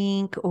to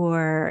drink,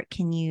 or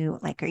can you,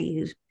 like, are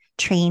you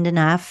trained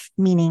enough?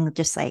 Meaning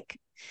just like,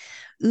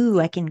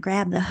 ooh, I can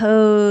grab the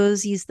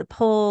hose, use the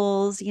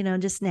poles,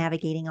 just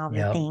navigating all the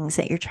yeah, things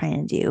that you're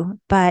trying to do.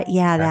 But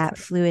yeah, that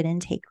exactly. fluid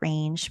intake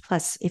range,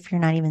 plus if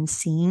you're not even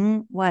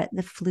seeing what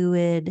the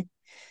fluid,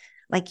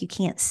 like you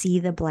can't see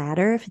the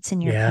bladder if it's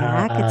in your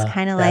pack, it's Yeah,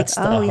 kind of like, that's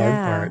the oh hard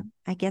yeah, part.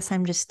 I guess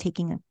I'm just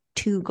taking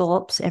 2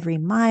 gulps every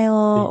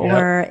mile, Yep,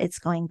 or it's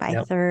going by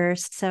yep,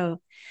 thirst. So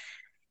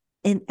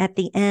at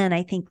the end,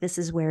 I think this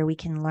is where we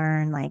can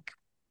learn, like,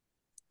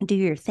 do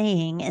your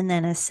thing and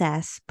then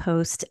assess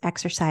post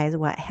exercise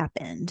what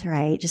happened,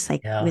 right? Just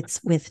like yeah,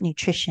 with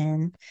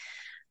nutrition.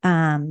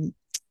 um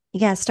you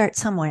got to start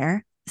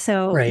somewhere,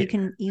 so you right,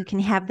 can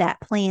have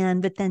that plan,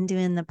 but then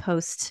doing the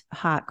post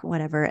hoc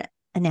whatever yeah,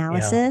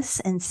 analysis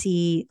and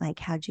see, like,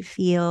 how'd you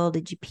feel,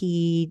 did you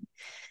pee,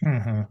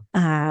 hmm,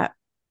 uh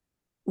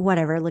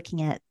whatever,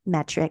 looking at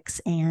metrics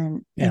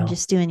and yeah.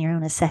 just doing your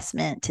own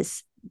assessment to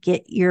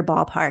get your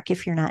ballpark,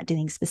 if you're not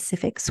doing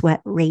specific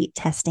sweat rate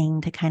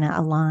testing, to kind of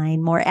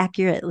align more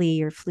accurately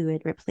your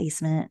fluid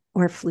replacement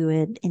or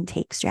fluid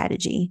intake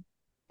strategy.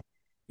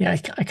 Yeah,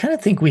 I kind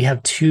of think we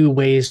have two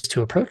ways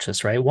to approach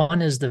this, right?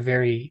 One is the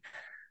very,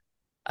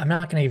 I'm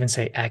not going to even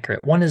say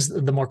accurate. One is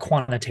the more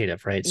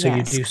quantitative, right? So you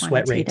Yes, do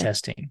sweat rate quantitative.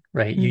 testing,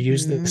 right? You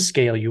use the Mm-hmm.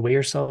 scale, you weigh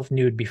yourself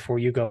nude before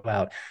you go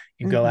out.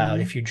 You go out.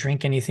 Mm-hmm. If you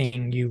drink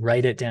anything, you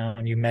write it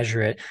down, you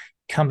measure it,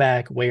 come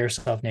back, weigh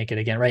yourself naked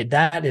again, right?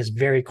 That is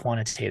very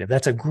quantitative.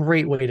 That's a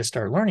great way to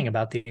start learning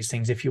about these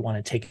things if you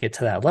want to take it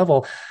to that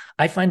level.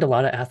 I find a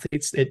lot of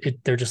athletes,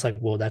 they're just like,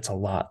 whoa, that's a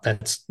lot.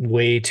 That's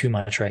way too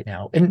much right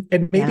now. And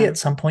maybe Yeah. at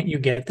some point you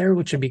get there,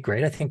 which would be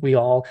great. I think we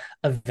all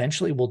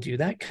eventually will do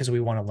that because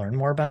we want to learn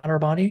more about our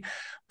body.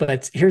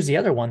 But here's the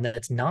other one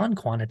that's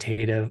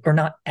non-quantitative or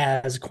not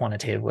as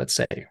quantitative, let's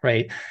say,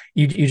 right?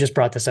 You just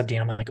brought this up,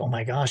 Dean. I'm like, oh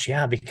my gosh,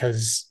 yeah,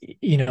 because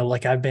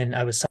like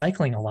I was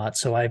cycling a lot,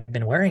 so I've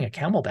been wearing a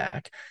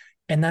CamelBak.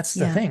 And that's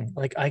the Yeah. thing.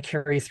 Like I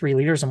carry 3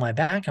 liters on my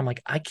back. I'm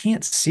like, I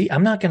can't see.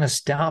 I'm not going to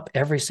stop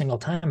every single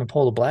time and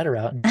pull the bladder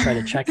out and try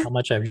to check how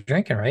much I'm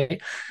drinking,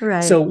 right?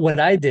 So Right. what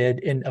I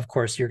did, and of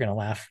course you're going to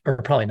laugh, or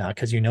probably not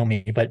because you know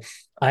me, but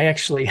I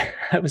actually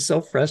I was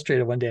so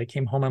frustrated one day. I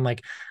came home. I'm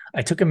like,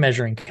 I took a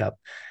measuring cup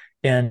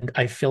and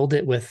I filled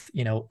it with,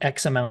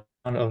 X amount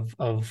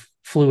of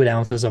fluid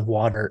ounces of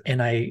water,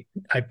 and I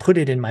put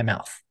it in my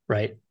mouth,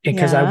 right?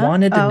 Because I Yeah.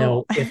 wanted to Oh,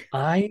 know, if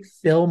I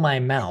fill my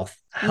mouth,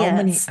 how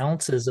many yes.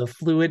 ounces of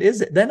fluid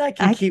is it? Then I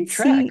can I can keep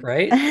track, see.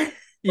 right?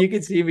 You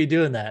can see me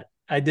doing that.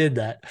 I did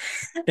that.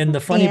 And the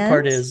funny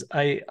part And is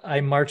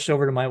I marched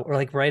over to or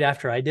like right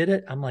after I did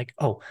it, I'm like,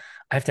 oh,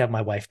 I have to have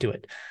my wife do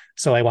it.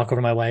 So I walk over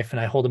to my wife and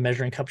I hold a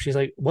measuring cup. She's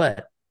like,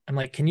 what? I'm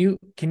like, can you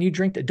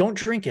drink that? Don't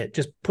drink it.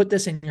 Just put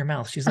this in your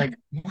mouth. She's like,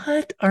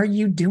 what are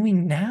you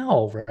doing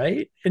now?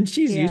 Right. And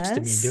she's used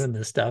to me yes. doing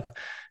this stuff.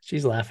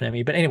 She's laughing at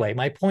me. But anyway,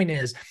 my point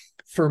is,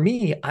 for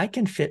me, I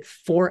can fit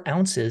 4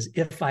 ounces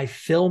if I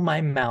fill my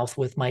mouth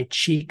with my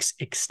cheeks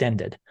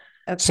extended.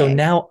 So Okay.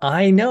 now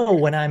I know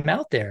when I'm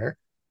out there,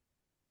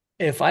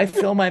 if I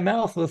fill my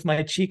mouth with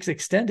my cheeks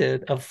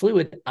extended of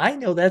fluid, I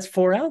know that's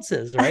 4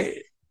 ounces,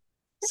 right?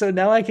 So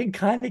now I can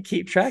kind of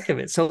keep track of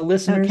it. So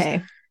listeners,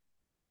 Okay.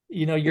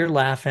 you're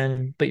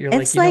laughing, but you're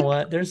like, It's you know like,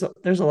 what? There's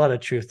a lot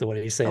of truth to what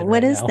he's saying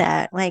what right is now.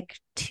 that? Like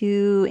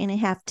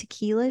 2.5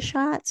 tequila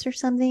shots or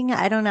something?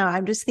 I don't know.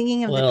 I'm just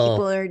thinking of the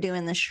people Well, who are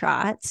doing the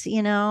shots,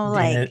 Dean,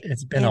 like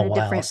it's been in a a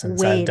while different,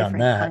 since I've way done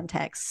different that.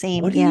 context.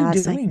 Same. What are you Yeah.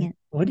 So I doing? can't.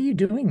 What are you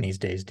doing these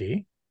days,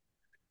 D?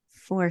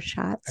 4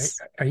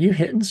 shots. Are you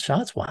hitting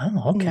shots?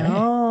 Wow. Okay.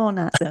 No,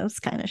 not those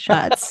kind of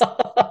shots.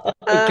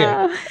 Okay.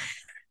 Uh,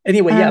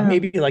 Anyway, yeah, Um,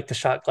 maybe like the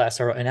shot glass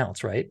are an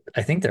ounce, right?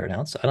 I think they're an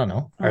ounce. I don't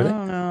know. I Are they?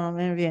 don't know,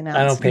 maybe an I ounce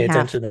don't and a pay half,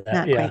 attention to that.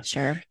 not Yeah. quite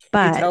sure, Can you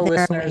but tell there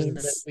are listeners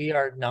that ways. we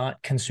are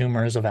not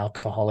consumers of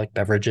alcoholic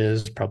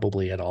beverages,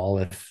 probably at all,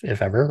 if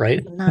ever,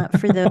 right? Not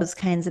for those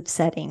kinds of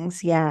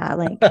settings. Yeah.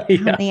 Like how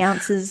Yeah. many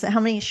ounces, how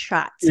many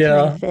shots can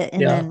I Yeah. fit?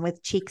 And Yeah. then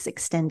with cheeks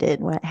extended,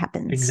 what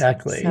happens?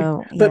 Exactly.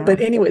 So, But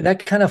yeah. anyway,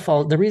 that kind of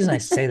falls. The reason I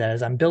say that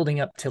is I'm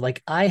building up to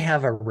like I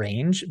have a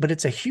range, but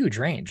it's a huge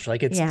range.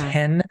 Like it's Yeah.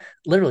 10,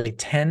 literally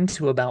 10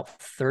 to about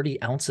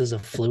 30 ounces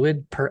of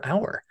fluid per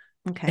hour.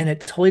 And Okay. it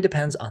totally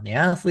depends on the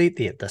athlete,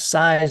 the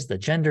size, the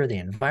gender, the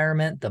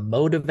environment, the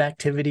mode of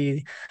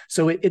activity.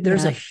 So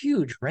there's a Yeah.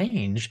 huge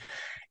range.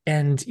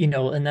 And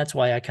and that's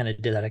why I kind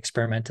of did that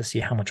experiment to see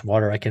how much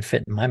water I could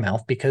fit in my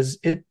mouth, because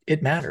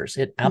it matters.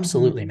 It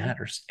absolutely Hmm.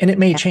 matters. And it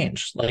may Yeah.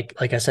 change.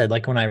 Like I said,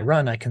 like when I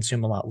run, I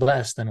consume a lot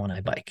less than when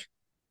I bike.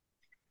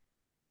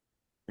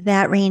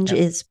 That range Yeah.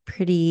 is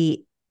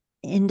pretty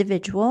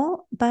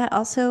individual, but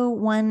also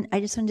one, I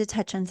just wanted to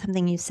touch on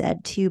something you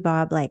said too,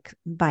 Bob, like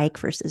bike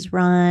versus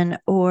run,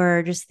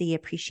 or just the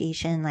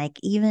appreciation, like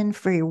even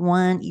for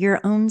your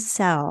own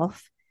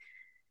self,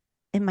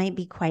 it might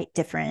be quite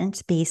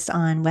different based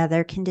on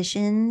weather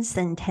conditions,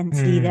 the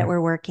intensity that Mm,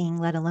 we're working,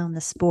 let alone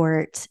the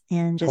sport,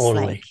 and just like,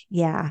 totally.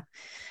 yeah.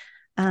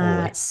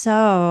 Totally.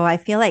 So I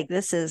feel like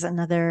this is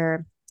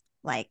another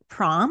like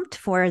prompt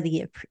for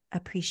the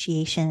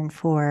appreciation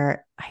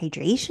for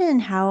hydration,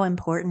 how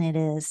important it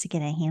is to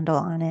get a handle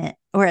on it,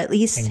 or at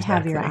least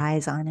have your Exactly.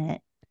 eyes on it,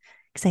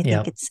 because I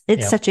think Yep. it's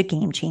Yep. such a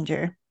game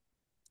changer.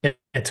 It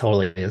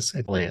totally is. It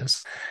totally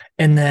is.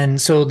 And then,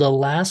 so the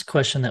last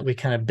question that we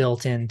kind of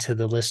built into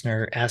the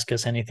listener ask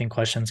us anything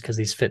questions, because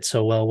these fit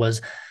so well, was,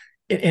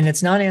 and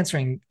it's not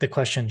answering the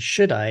question,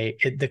 should I?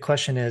 The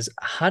question is,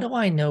 how do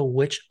I know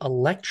which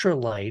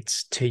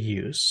electrolytes to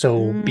use?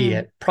 So, be Mm,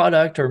 it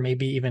product or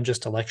maybe even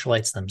just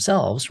electrolytes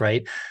themselves,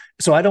 right?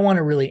 So, I don't want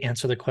to really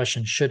answer the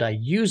question, should I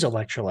use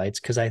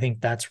electrolytes? Because I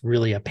think that's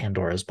really a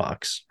Pandora's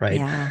box, right?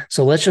 yeah.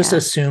 So, let's just Yeah.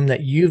 assume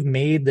that you've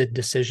made the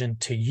decision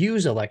to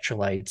use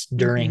electrolytes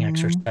during Mm-hmm.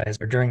 exercise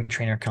or during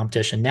trainer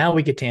competition. Now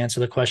we get to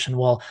answer the question,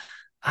 well,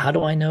 how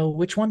do I know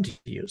which one to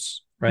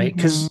use? Right. Mm-hmm.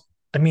 Because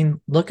I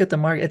mean, look at the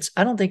market.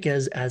 I don't think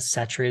as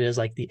saturated as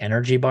like the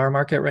energy bar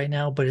market right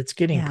now, but it's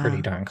getting pretty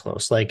Yeah. darn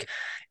close. Like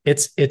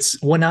it's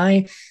when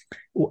I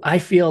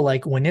feel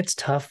like when it's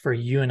tough for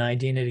you and I,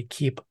 Dina, to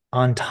keep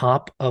on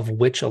top of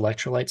which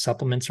electrolyte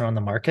supplements are on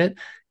the market,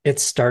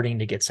 it's starting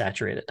to get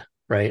saturated,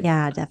 right?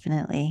 Yeah,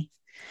 definitely.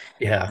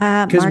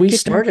 Yeah. Because Marketing. we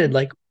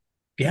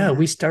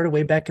Yeah. started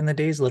way back in the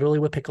days, literally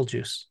with pickle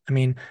juice. I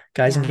mean,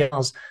 guys and Yeah.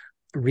 gals,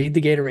 read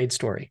the Gatorade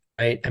story,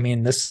 right? I mean,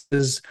 Yep. this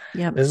is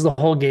the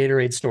whole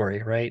Gatorade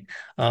story, right?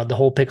 The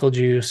whole pickle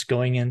juice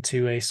going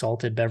into a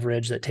salted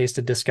beverage that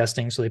tasted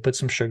disgusting, so they put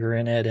some sugar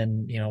in it,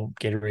 and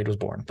Gatorade was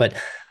born. But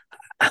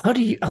how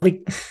do you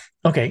like?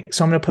 Okay,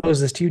 so I'm going to pose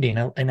this to you,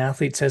 Dina. An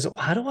athlete says,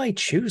 "How do I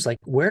choose? Like,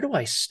 where do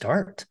I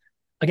start?"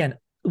 Again,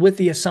 with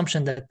the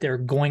assumption that they're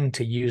going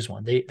to use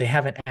one. They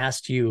haven't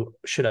asked you,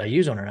 should I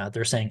use one or not?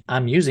 They're saying,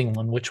 I'm using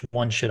one. Which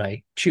one should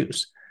I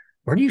choose?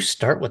 Where do you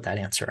start with that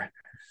answer?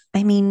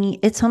 I mean,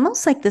 it's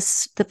almost like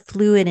the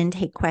fluid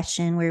intake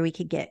question where we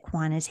could get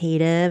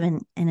quantitative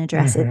and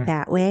address it Mm-hmm.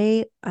 that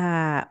way,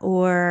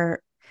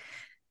 or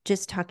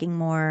just talking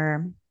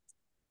more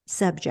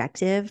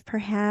subjective,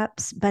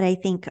 perhaps. But I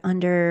think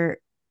under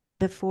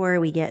before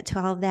we get to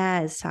all of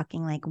that is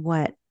talking like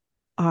what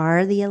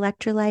are the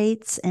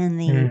electrolytes and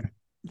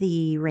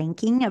the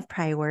ranking of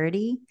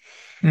priority,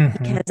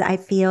 Mm-hmm. because I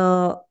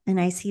feel, and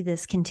I see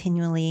this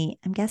continually,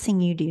 I'm guessing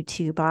you do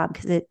too, Bob,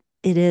 because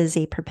it is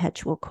a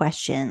perpetual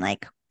question,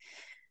 like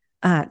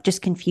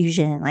just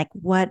confusion, like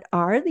what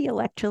are the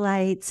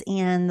electrolytes,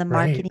 and the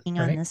Right. marketing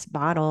on Right. this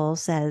bottle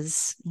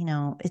says,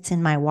 it's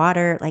in my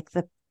water, like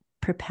the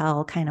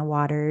Propel kind of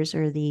waters,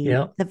 or the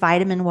Yeah. the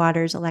vitamin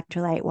waters,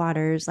 electrolyte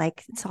waters,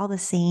 like it's all the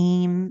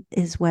same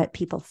is what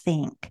people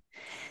think.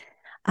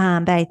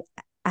 But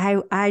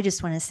I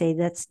just want to say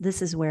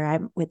this is where I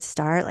would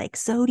start. Like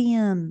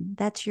sodium,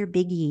 that's your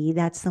biggie.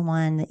 That's the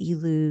one that you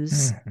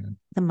lose Mm-hmm.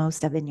 the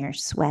most of in your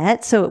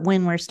sweat. So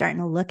when we're starting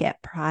to look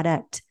at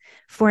product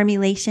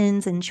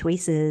formulations and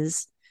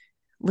choices,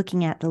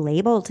 looking at the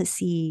label to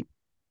see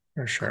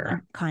For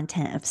sure.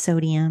 content of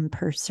sodium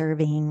per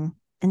serving,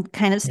 and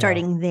kind of Yeah.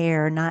 starting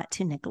there, not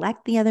to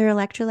neglect the other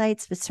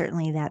electrolytes, but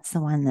certainly that's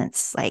the one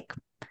that's like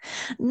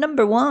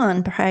number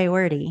one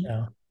priority.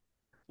 Yeah.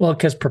 Well,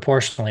 because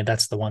proportionally,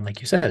 that's the one, like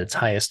you said, it's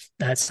highest.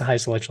 That's the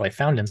highest electrolyte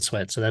found in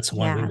sweat. So that's the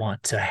one we Yeah.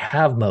 want to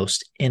have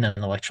most in an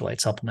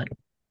electrolyte supplement.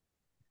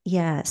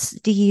 Yes.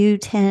 Do you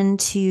tend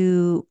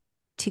to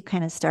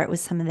kind of start with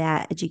some of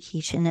that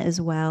education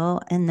as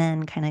well, and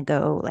then kind of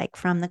go like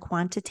from the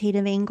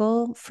quantitative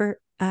angle for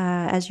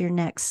as your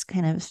next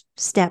kind of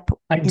step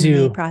I in the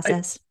do.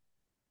 process?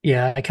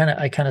 Yeah, I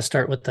kind of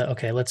start with the,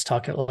 okay, let's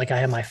talk, like I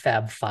have my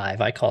Fab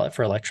Five, I call it,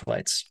 for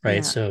electrolytes, right?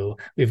 Yeah. So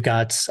we've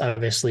got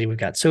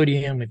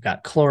sodium, we've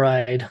got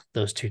chloride.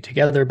 Those two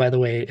together, by the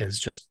way, is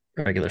just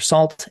regular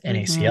salt,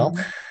 NaCl.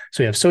 Mm-hmm.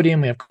 So we have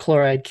sodium, we have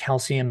chloride,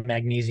 calcium,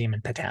 magnesium,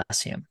 and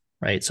potassium.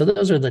 right? So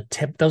those are like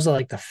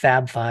the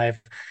Fab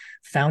Five.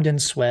 Found in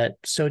sweat,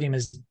 sodium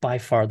is by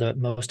far the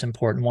most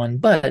important one.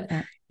 But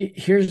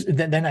Yeah.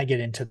 then I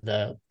get into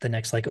the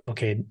next, like,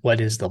 okay,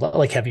 what is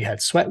like, have you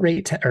had sweat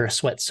rate or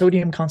sweat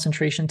sodium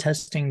concentration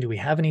testing? Do we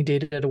have any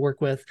data to work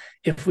with?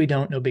 If we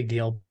don't, no big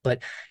deal.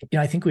 But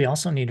I think we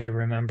also need to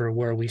remember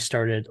where we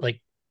started,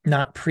 like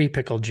not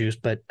pre-pickle juice,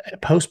 but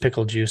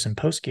post-pickle juice and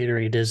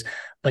post-Gatorade is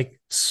like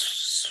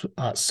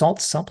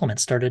salt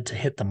supplements started to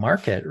hit the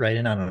market, right?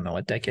 And I don't know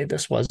what decade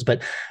this was,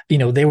 but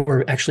they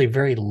were actually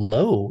very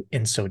low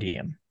in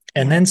sodium.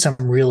 And Yeah. then some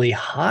really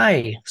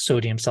high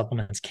sodium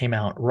supplements came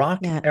out,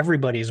 rocked Yeah.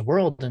 everybody's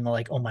world, and they're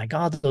like, "Oh my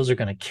God, those are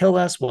going to kill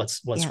us.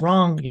 What's Yeah.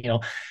 wrong?"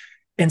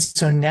 And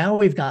so now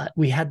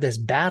we had this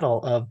battle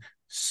of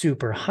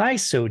super high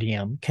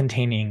sodium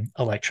containing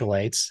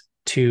electrolytes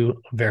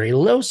to very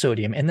low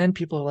sodium. And then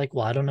people are like,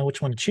 well, I don't know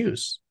which one to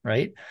choose.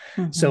 Right.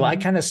 So I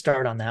Mm-hmm. kind of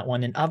start on that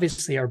one. And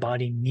obviously our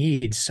body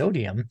needs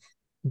sodium,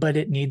 but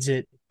it needs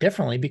it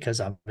differently because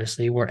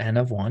obviously we're N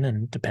of one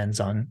and depends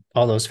on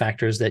all those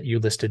factors that you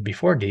listed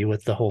before, D,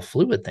 with the whole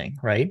fluid thing.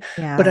 Right.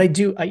 But Yeah. I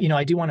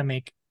do want to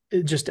make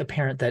just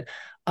apparent that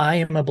I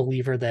am a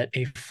believer that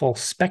a full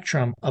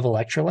spectrum of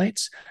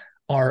electrolytes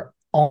are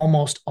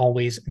almost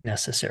always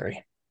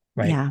necessary,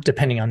 right? Yeah.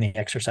 Depending on the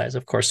exercise,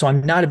 of course. So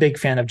I'm not a big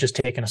fan of just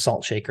taking a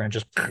salt shaker and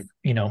just,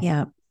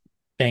 Yeah.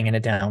 banging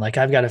it down. Like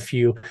I've got a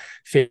few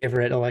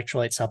favorite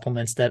electrolyte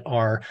supplements that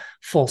are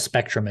full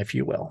spectrum, if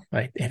you will,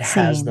 right? It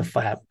has Same. the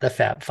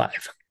Fab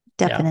Five.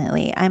 Yeah.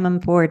 Definitely. I'm on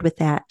board with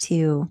that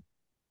too.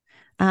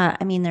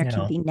 I mean, there You can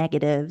know, be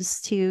negatives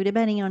too,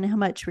 depending on how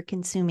much we're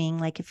consuming.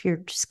 Like if you're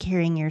just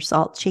carrying your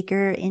salt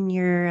shaker in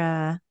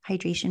your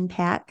hydration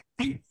pack,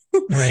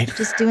 right.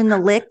 just doing the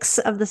licks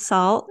of the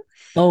salt,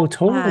 Oh,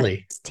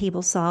 totally.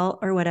 table salt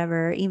or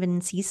whatever,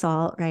 even sea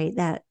salt, right?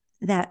 That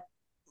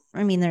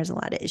I mean, there's a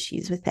lot of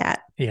issues with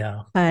that,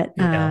 Yeah. but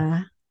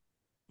Yeah.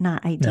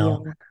 not No.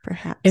 ideal,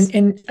 perhaps.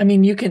 And I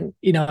mean, you can,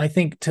 I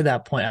think to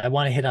that point, I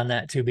want to hit on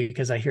that too,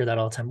 because I hear that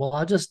all the time. Well,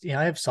 I'll just,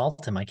 I have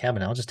salt in my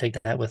cabinet. I'll just take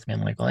that with me.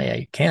 I'm like, well, yeah,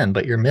 you can,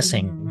 but you're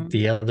missing Mm-hmm.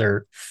 the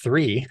other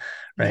three,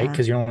 right? Yeah.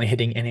 Because you're only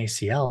hitting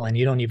NaCl and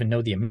you don't even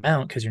know the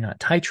amount because you're not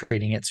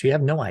titrating it. So you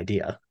have no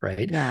idea,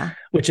 right? Yeah.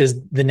 Which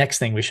is the next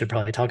thing we should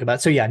probably talk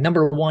about. So yeah,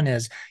 number one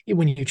is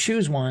when you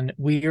choose one,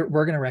 we're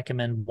going to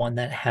recommend one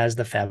that has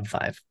the Fab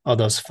Five. Oh,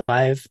 those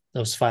five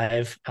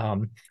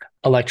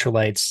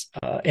electrolytes,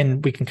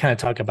 and we can kind of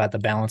talk about the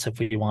balance if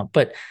we want.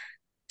 But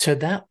to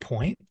that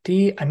point,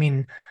 D, I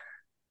mean,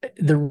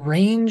 the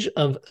range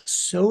of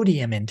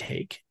sodium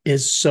intake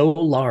is so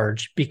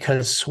large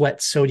because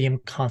sweat sodium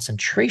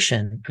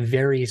concentration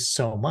varies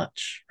so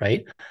much,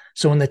 right?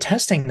 So in the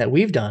testing that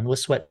we've done with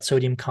sweat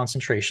sodium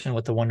concentration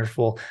with the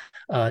wonderful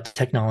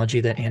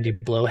technology that Andy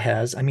Blow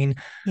has, I mean,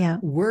 Yeah.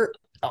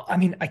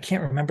 I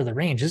can't remember the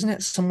range. Isn't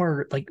it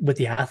somewhere like with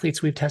the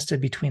athletes we've tested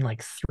between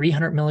like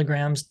 300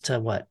 milligrams to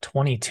what,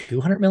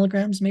 2,200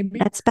 milligrams, maybe?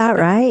 That's about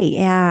right.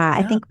 Yeah,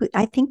 Yeah.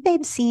 I think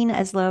they've seen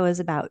as low as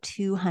about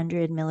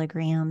 200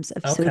 milligrams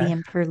of Okay.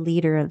 sodium per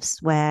liter of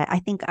sweat. I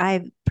think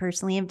I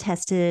personally have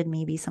tested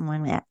maybe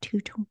someone at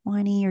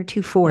 220 or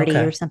 240 or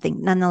Okay.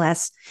 something.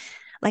 Nonetheless,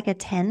 like a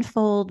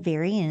tenfold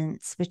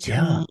variance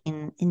Yeah.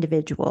 between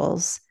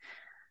individuals.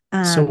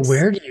 So Um,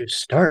 where do you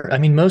start? I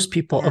mean, most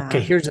people, okay,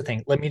 yeah, here's the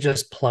thing. Let me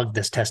just plug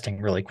this testing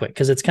really quick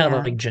because it's kind of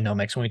yeah, like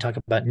genomics. When we talk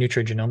about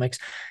nutrigenomics,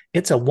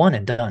 it's a one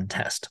and done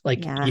test.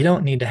 Like yeah, you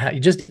don't need to you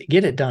just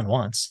get it done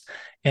once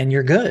and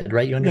you're good,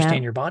 right? You yeah.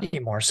 understand your body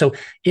more. So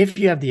if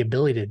you have the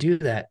ability to do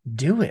that,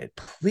 do it,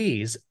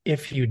 please.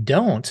 If you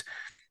don't,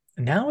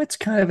 now it's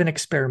kind of an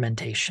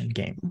experimentation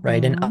game,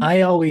 right? And Hmm.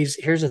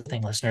 here's the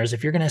thing, listeners,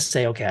 if you're going to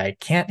say, okay, I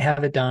can't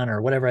have it done or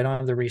whatever, I don't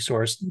have the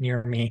resource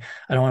near me,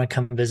 I don't want to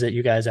come visit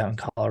you guys out in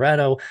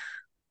Colorado,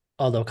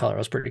 although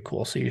Colorado's pretty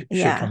cool, so you should come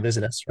Yeah,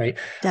 visit us, right?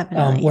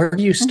 definitely. Where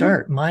do you Hmm.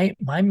 start? My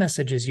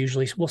message is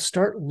usually, we'll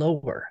start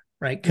lower,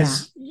 right? Yeah,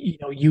 Because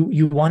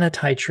you want to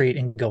titrate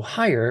and go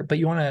higher, but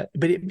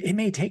it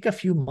may take a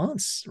few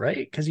months, right?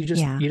 Because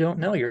yeah. you don't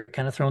know, you're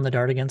kind of throwing the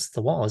dart against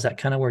the wall. Is that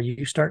kind of where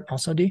you start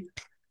also, D?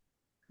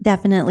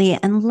 Definitely,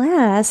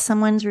 unless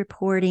someone's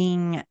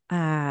reporting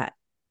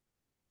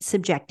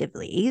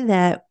subjectively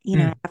that,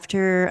 Mm,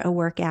 after a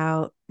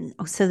workout,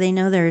 so they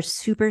know they're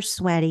super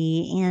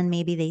sweaty and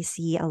maybe they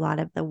see a lot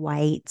of the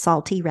white,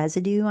 salty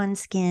residue on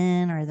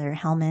skin or their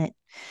helmet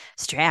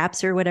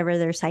straps or whatever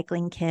their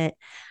cycling kit.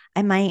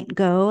 I might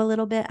go a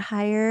little bit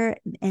higher.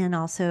 And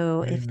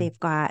also, if mm, they've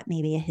got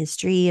maybe a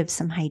history of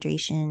some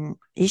hydration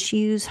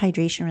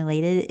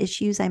related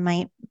issues, I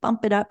might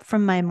bump it up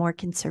from my more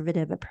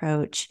conservative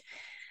approach.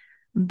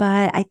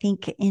 But I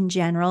think in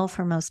general,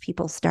 for most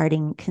people,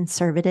 starting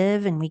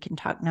conservative, and we can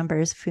talk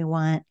numbers if we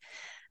want,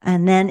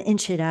 and then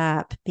inch it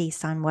up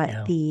based on what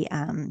yeah. the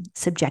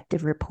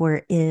subjective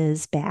report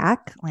is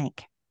back.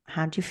 Like,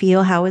 how'd you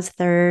feel? How was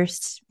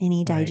thirst? Any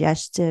Right.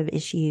 digestive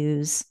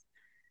issues?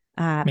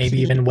 Maybe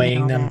Pee, even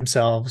weighing all that.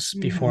 themselves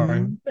before Mm-hmm.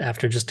 and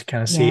after, just to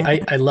kind of see. Yeah.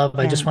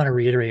 I just Yeah. want to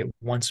reiterate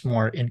once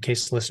more in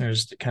case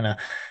listeners kind of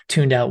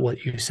tuned out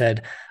what you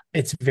said.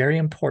 it's very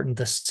important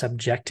the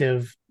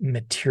subjective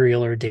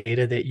material or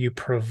data that you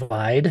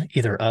provide,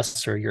 either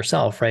us or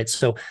yourself, right?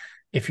 So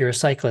if you're a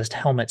cyclist,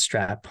 helmet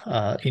strap,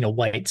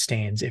 white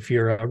stains. If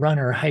you're a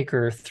runner,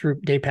 hiker,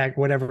 through day pack,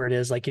 whatever it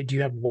is, like, do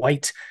you have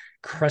white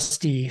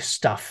crusty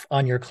stuff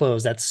on your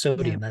clothes? That's Yeah.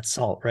 sodium, that's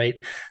salt, right?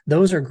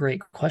 Those are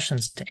great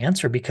questions to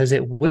answer because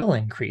it will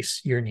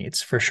increase your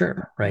needs for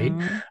sure, right?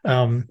 Mhm.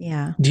 Um,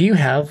 Yeah. do you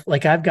have,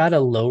 like, I've got a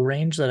low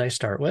range that I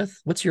start with.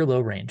 What's your low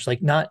range?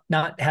 Like, not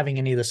having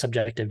any of the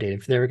subjective data.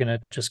 If they're gonna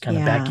just kind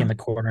of back you in Yeah. the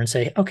corner and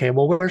say, okay,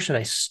 well, where should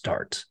I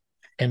start?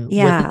 And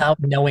Yeah. without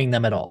knowing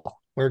them at all,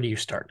 where do you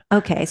start?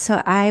 Okay,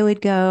 so I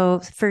would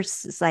go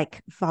first is like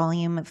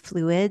volume of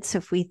fluid. So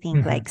if we think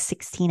Mm-hmm. like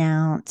 16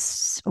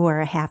 ounce or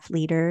a half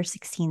liter,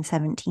 16,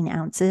 17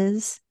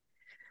 ounces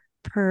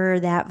per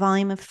that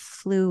volume of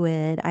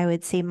fluid, I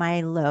would say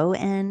my low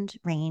end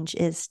range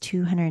is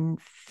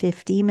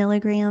 250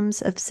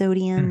 milligrams of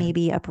sodium, Mm-hmm.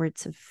 maybe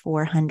upwards of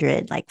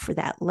 400, like for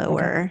that Okay.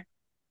 lower,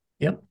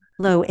 Yep.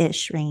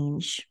 low-ish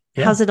range.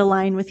 Yeah. How's it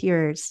align with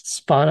yours?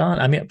 Spot on.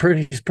 I mean,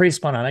 pretty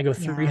spot on. I go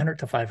Yeah. 300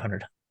 to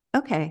 500.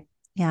 Okay.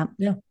 Yeah.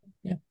 Yeah.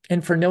 Yeah.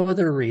 And for no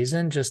other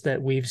reason, just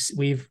that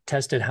we've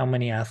tested how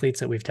many athletes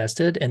that we've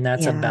tested, and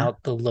that's Yeah.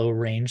 about the low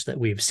range that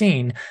we've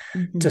seen to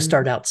Hmm.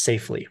 start out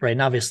safely, right?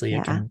 And obviously it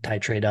Yeah. can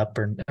titrate up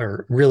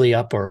or really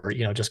up, or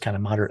just kind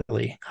of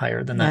moderately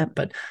higher than that. Yep.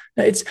 But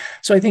it's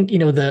so I think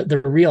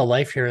the real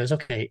life here is,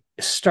 okay,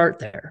 start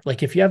there.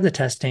 Like, if you have the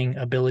testing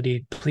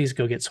ability, please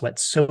go get sweat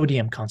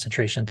sodium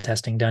concentration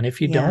testing done.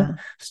 If you don't, Yeah.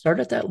 start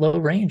at that low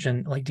range,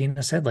 and like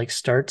Dina said, like,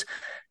 start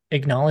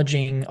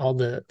acknowledging all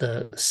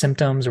the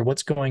symptoms or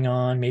what's going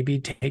on. Maybe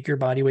take your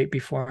body weight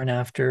before and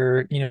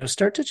after.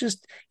 Start to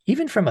just,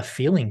 even from a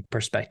feeling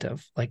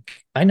perspective, like,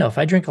 I know if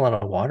I drink a lot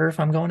of water, if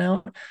I'm going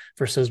out,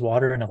 versus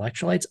water and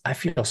electrolytes, I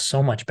feel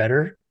so much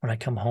better when I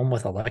come home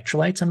with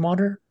electrolytes and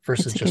water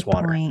versus It's a just good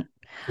water. point.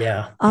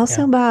 Yeah.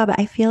 Also, Yeah. Bob,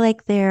 I feel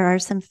like there are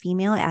some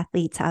female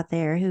athletes out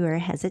there who are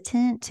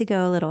hesitant to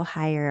go a little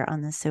higher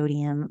on the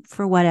sodium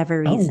for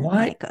whatever Oh, reason. why?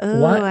 Like, oh,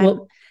 Why?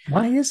 Well,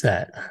 why is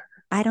that?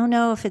 I don't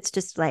know if it's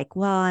just like,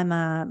 well, I'm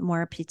a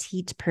more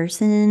petite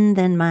person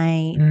than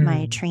my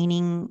Mm,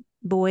 training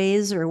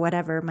boys or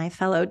whatever, my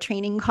fellow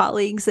training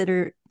colleagues that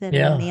are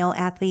yeah. male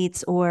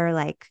athletes, or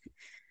like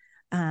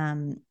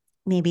um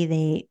maybe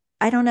they,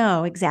 I don't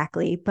know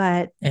exactly,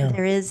 but Yeah.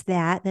 there is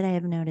that I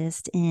have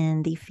noticed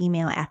in the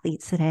female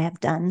athletes that I have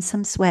done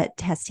some sweat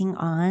testing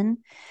on.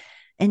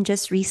 And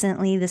just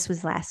recently, this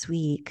was last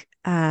week,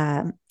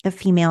 a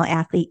female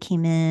athlete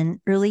came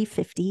in early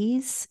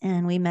 50s,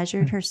 and we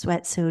measured Mm, her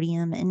sweat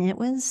sodium, and it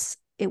was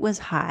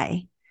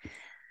high,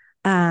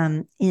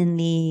 in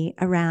the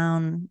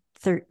around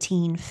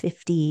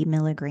 1350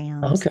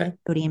 milligrams okay.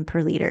 sodium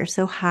per liter.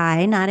 So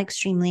high, not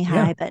extremely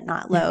Yeah. high, but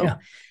not low. Yeah.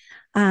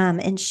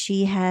 And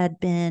she had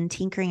been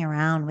tinkering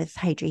around with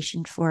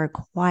hydration for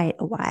quite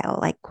a while,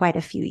 like quite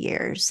a few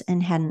years,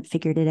 and hadn't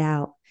figured it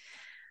out.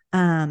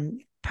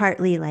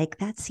 Partly like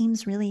that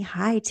seems really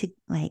high to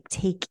like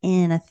take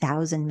in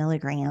 1,000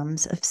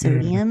 milligrams of Mm,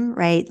 sodium,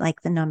 right?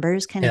 Like the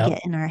numbers kind of yeah.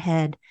 get in our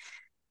head.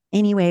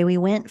 Anyway, we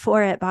went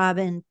for it, Bob,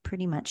 and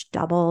pretty much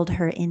doubled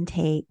her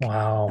intake of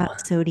Wow.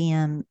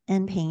 sodium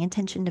and paying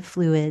attention to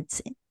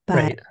fluids. But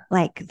Right.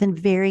 like the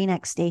very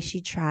next day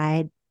she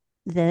tried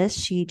this,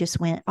 she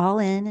just went all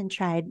in and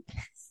tried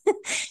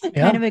kind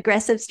Yeah. of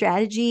aggressive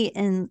strategy.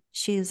 And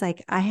she was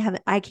like,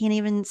 I can't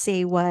even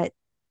say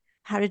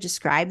how to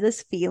describe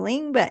this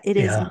feeling, but it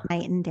is Yeah.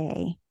 night and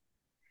day.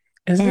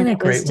 Isn't And it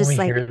it was great when we just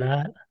like hear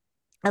that?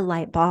 a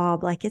light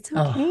bulb, like it's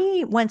Oh,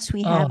 okay once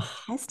we have oh,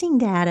 testing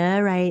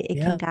data, right? It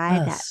can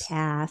guide that yes.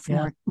 path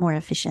Yeah. more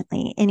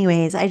efficiently.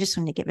 Anyways, I just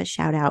wanted to give a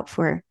shout out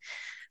for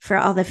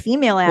all the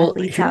female Well,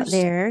 athletes out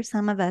there.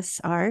 Some of us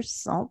are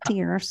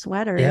saltier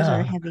sweaters or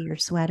yeah. heavier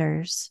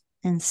sweaters,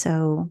 and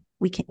so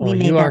we Well,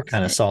 made you are that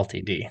kind of fit.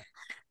 salty, D.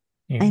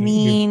 You, I you, you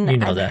mean, you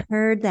know I've that.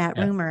 heard that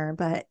Yeah. rumor,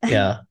 but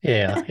Yeah.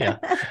 Yeah. Yeah.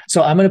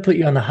 So I'm going to put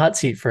you on the hot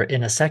seat for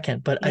in a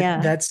second, but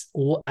yeah,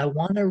 I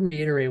want to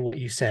reiterate what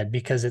you said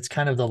because it's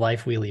kind of the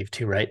life we live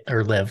to, right?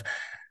 Or live.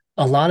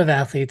 A lot of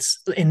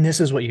athletes, and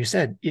this is what you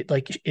said,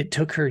 it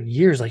took her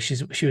years. Like,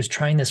 she was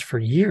trying this for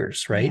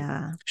years, right?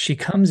 yeah, She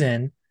comes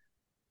in,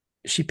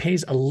 she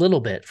pays a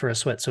little bit for a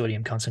sweat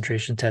sodium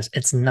concentration test.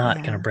 It's not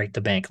going to yeah, break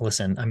the bank.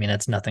 Listen, I mean,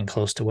 it's nothing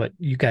close to what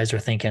you guys are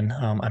thinking,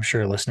 I'm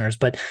sure, listeners,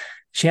 but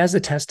she has the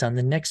test done.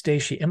 The next day,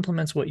 she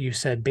implements what you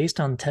said based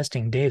on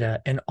testing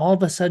data. And all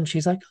of a sudden,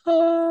 she's like,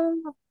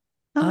 oh,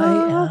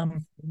 I oh,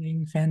 am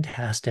feeling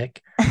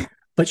fantastic.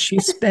 But she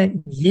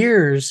spent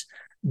years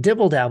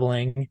dibble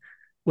dabbling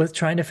with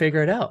trying to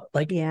figure it out.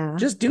 Like, yeah.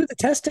 just do the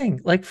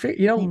testing. Like,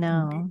 I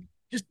know.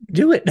 just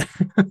do it.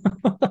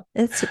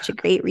 It's such a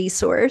great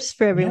resource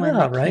for everyone Yeah,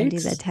 that can right. do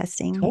the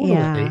testing.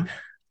 Yeah. Totally.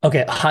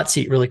 Okay, hot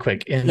seat really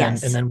quick, and then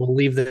Yes. we'll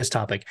leave this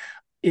topic.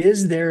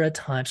 Is there a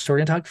time? So we're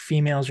gonna talk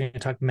females, we're gonna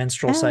talk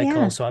menstrual Oh,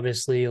 cycle. yeah. So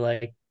obviously,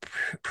 like,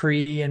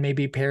 pre and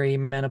maybe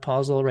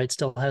perimenopausal, right?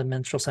 Still have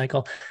menstrual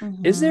cycle.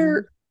 Is Hmm.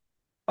 there,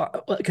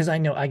 because I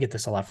know I get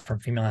this a lot from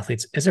female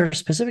athletes, is there a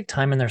specific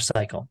time in their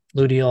cycle,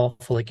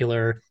 luteal,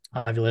 follicular,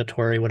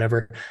 ovulatory,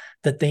 whatever,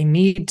 that they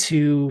need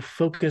to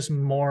focus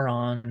more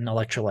on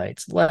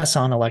electrolytes, less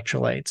on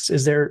electrolytes?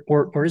 Is there,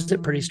 or is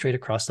it pretty Mm, straight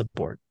across the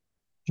board?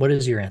 What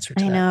is your answer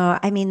to I that? know.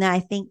 I mean, I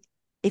think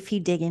if you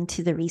dig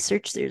into the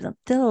research, there's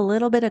still a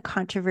little bit of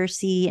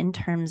controversy in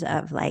terms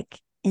of like,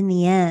 in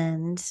the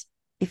end,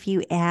 if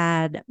you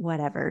add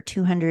whatever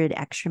 200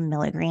 extra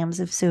milligrams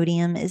of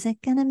sodium, is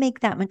it going to make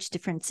that much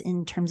difference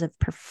in terms of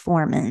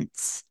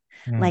performance?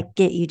 Mm. Like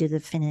get you to the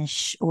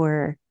finish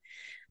or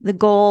the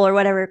goal or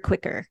whatever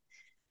quicker?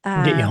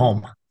 Get you Um,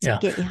 home. Yeah.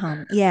 get you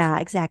home. Yeah,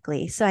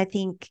 exactly. So I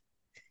think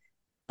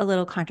a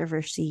little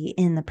controversy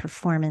in the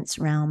performance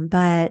realm,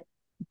 but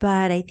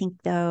I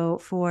think though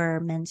for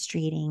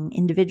menstruating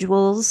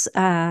individuals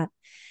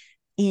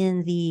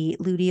in the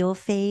luteal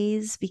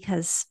phase,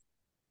 because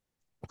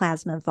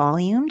plasma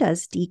volume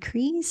does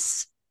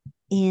decrease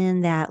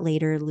in that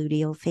later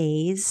luteal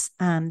phase,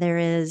 there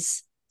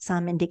is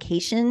some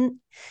indication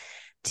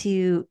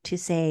to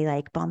say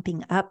like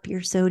bumping up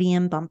your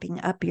sodium, bumping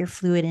up your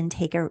fluid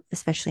intake,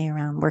 especially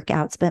around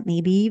workouts, but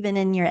maybe even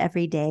in your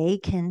everyday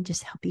can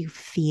just help you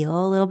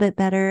feel a little bit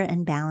better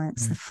and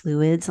balance the Mm.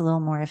 fluids a little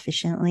more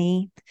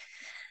efficiently.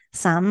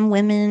 Some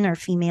women or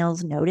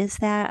females notice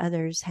that,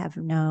 others have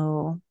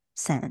no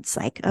sense.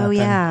 Like, oh, Nothing.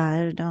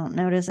 yeah, I don't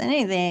notice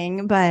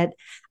anything. But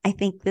I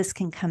think this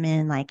can come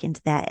in like into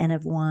that N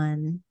of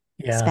one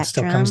Yeah.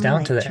 Still comes spectrum,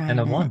 down to like the end trying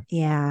of to, one.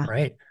 yeah,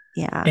 Right.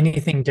 yeah.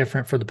 Anything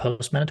different for the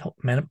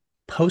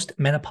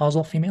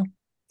postmenopausal female?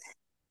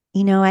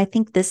 I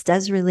think this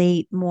does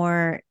relate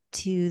more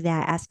to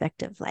that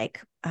aspect of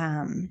like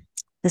the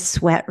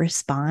sweat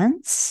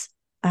response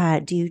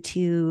due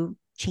to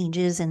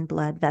changes in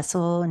blood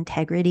vessel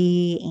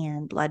integrity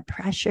and blood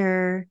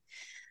pressure,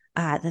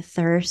 the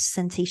thirst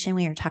sensation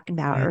we were talking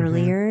about Mm-hmm.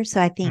 earlier.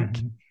 So I think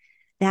Mm-hmm.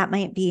 that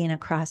might be an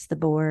across the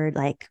board,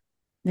 like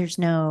there's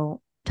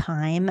no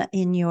time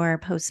in your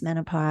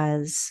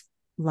postmenopause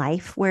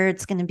life where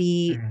it's going to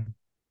be Mm-hmm.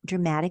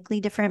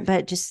 dramatically different,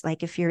 but just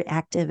like if you're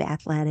active,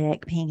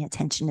 athletic, paying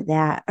attention to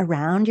that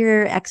around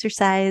your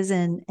exercise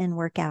and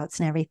workouts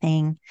and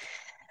everything.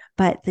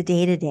 But the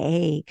day to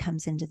day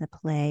comes into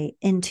play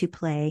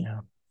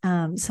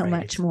Yeah. so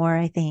much Right. more,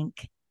 I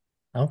think.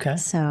 Okay.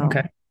 So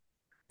Okay.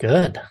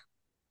 Good.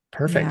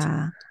 Perfect.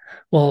 yeah.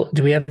 Well,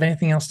 do we have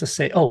anything else to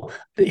say? Oh,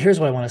 here's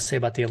what I want to say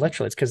about the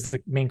electrolytes, because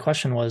the main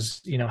question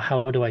was,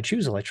 how do I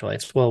choose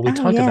electrolytes? Well, we Oh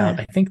talked about,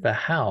 yeah. I think, the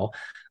how.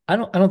 I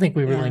don't think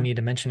we really Yeah. need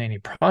to mention any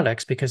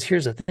products, because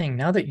here's the thing.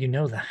 Now that you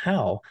know the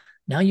how,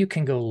 now you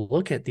can go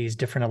look at these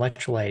different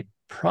electrolyte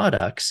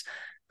products,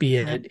 be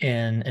Yeah. it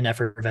in an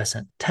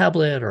effervescent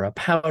tablet or a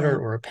powder Yeah.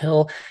 or a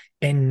pill.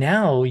 And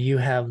now you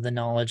have the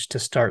knowledge to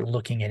start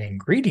looking at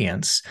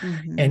ingredients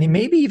and Mm-hmm.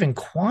 maybe even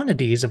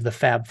quantities of the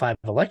Fab Five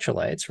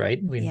electrolytes,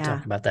 right? We didn't Yeah.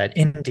 talk about that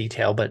in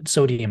detail, but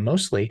sodium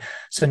mostly.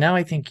 So now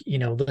I think,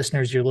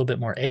 listeners, you're a little bit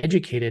more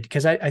educated,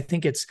 because I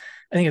think it's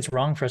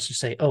wrong for us to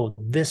say, oh,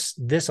 this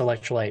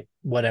electrolyte,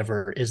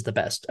 whatever, is the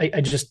best. I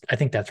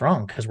think that's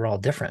wrong, because we're all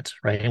different,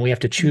 right? And we have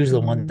to choose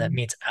the one that Mm-hmm.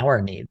 meets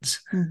our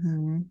needs.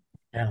 Mm-hmm.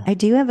 Yeah. I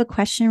do have a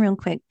question real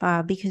quick,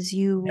 Bob, because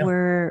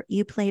Yeah.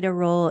 you played a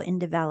role in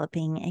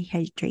developing a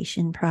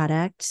hydration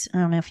product. I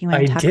don't know if you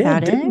want I to talk did,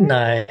 about it, didn't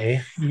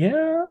I?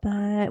 Yeah.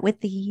 but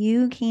with the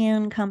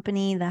UCAN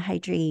company, the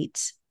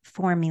Hydrate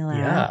formula,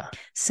 Yeah.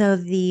 so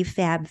the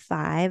Fab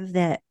Five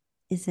that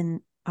is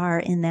in are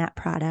in that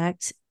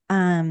product,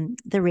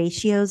 the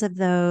ratios of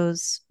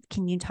those,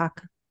 can you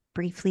talk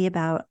briefly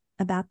about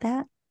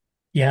that?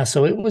 Yeah,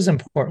 so it was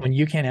important when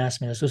you can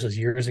ask me this was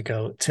years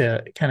ago,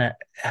 to kind of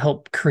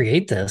help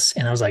create this.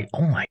 And I was like,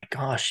 oh my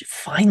gosh,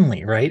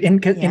 finally, right?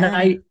 And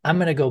Yeah. I'm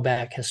gonna go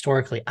back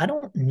historically. I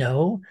don't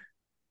know.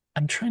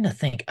 I'm trying to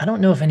think. I don't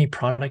know if any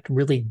product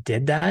really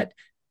did that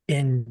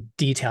in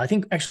detail. I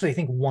think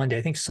one day,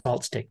 I think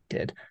Salt Stick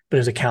did, but it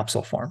was a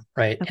capsule form,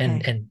 right?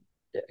 And Okay. and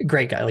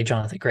great guy, like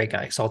Jonathan, great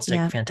guy. Salt Stick,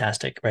 Yeah.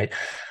 fantastic, right?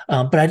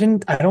 But I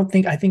think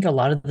a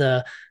lot of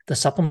the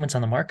supplements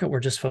on the market were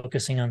just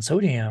focusing on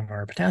sodium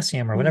or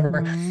potassium or whatever.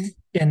 Mm-hmm.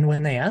 And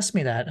when they asked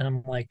me that, and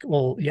I'm like,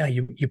 well, yeah,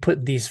 you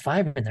put these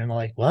five in there, and they're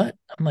like, what?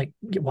 I'm like,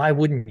 why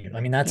wouldn't you?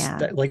 I mean, that's Yeah.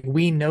 that, like,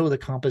 we know the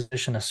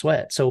composition of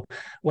sweat. So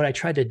what I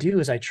tried to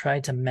do is I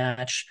tried to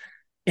match,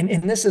 and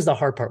this is the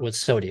hard part with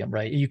sodium,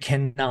 right? You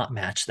cannot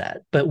match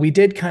that. But we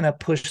did kind of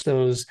push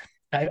those.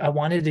 I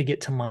wanted to get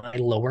to my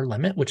lower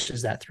limit, which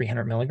is that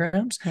 300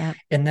 milligrams. Yeah.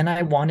 And then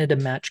I wanted to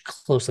match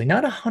closely,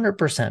 not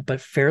 100%, but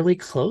fairly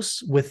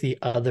close with the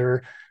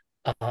other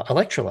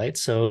electrolytes.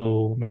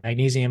 So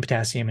magnesium,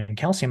 potassium, and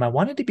calcium. I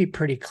wanted to be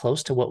pretty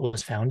close to what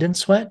was found in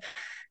sweat,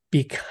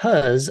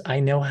 because I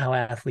know how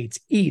athletes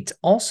eat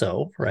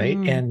also, right?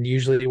 Mm. And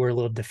usually we're a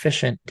little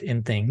deficient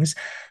in things.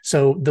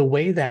 So the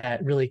way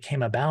that really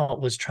came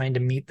about was trying to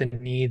meet the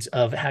needs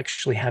of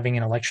actually having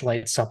an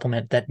electrolyte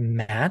supplement that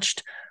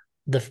matched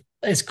the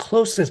as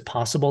close as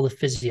possible the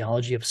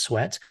physiology of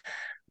sweat.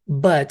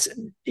 But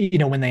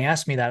when they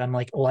asked me that, I'm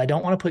like, well, I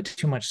don't want to put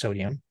too much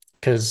sodium.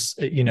 because,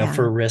 Yeah.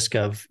 for risk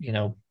of,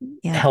 Yeah.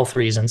 health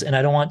reasons. And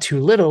I don't want too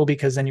little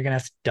because then you're going to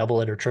have to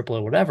double it or triple it,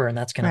 or whatever. And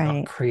that's going to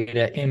Right. create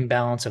an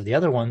imbalance of the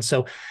other one.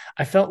 So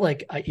I felt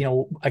like,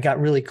 I got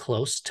really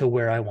close to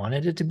where I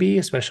wanted it to be,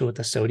 especially with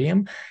the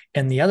sodium.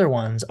 And the other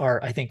ones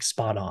are, I think,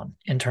 spot on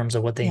in terms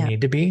of what they Yeah.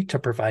 need to be to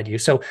provide you.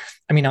 So,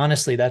 I mean,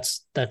 honestly,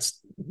 that's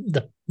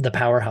the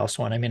powerhouse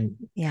one. I mean,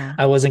 Yeah.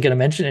 I wasn't going to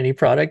mention any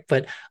product,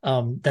 but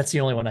that's the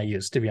only one I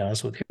use, to be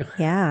honest with you.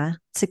 Yeah.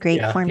 It's a great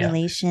Yeah, yeah,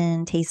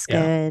 formulation, tastes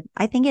yeah. good.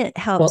 I think it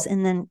helps. Well,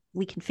 And then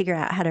we can figure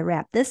out how to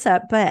wrap this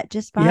up. But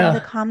just Bob, the yeah.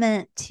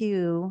 comment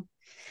too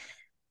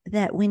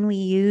that when we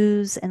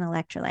use an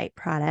electrolyte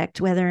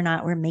product, whether or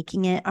not we're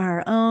making it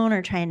our own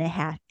or trying to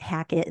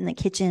hack it in the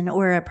kitchen,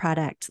 or a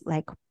product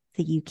like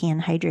the UCAN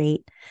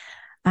Hydrate,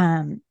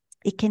 um,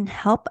 it can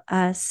help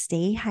us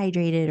stay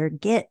hydrated or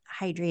get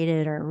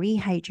hydrated or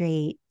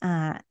rehydrate.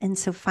 And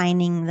so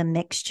finding the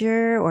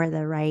mixture or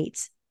the right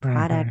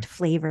product, Hmm.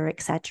 flavor,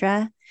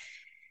 etc.,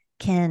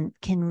 can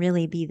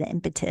really be the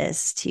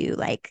impetus to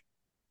like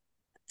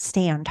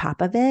stay on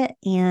top of it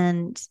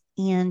and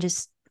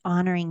just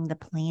honoring the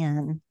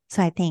plan.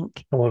 So I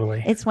think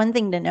Totally. it's one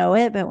thing to know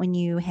it, but when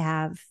you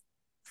have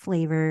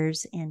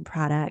flavors and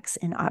products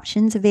and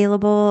options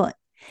available,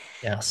 so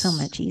Yes.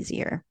 much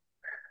easier.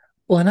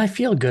 Well, and I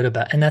feel good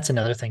about, and that's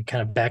another thing,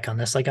 kind of back on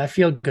this. Like, I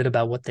feel good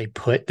about what the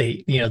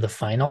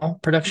final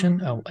production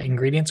Mm-hmm.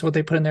 ingredients, what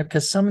they put in there,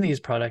 because some of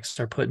these products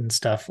are putting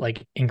stuff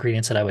like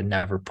ingredients that I would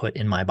never put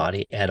in my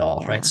body at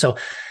all, right? Yeah. So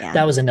Yeah.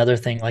 that was another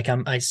thing. Like,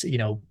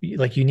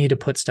 like you need to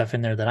put stuff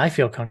in there that I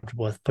feel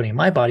comfortable with putting in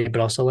my body,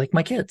 but also like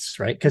my kids,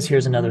 right? Because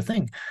here's another Mm-hmm.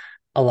 thing: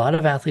 a lot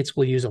of athletes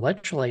will use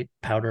electrolyte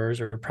powders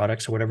or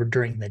products or whatever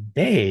during the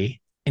day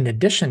in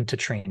addition to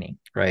training,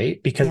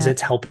 right? Because Yeah.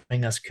 it's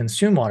helping us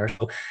consume water.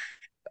 So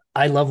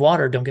I love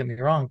water, don't get me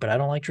wrong, but I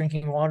don't like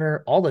drinking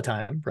water all the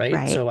time, right?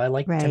 Right. So I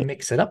like to Right.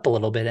 mix it up a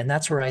little bit. And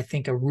that's where I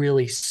think a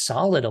really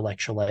solid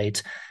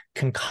electrolyte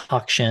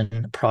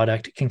concoction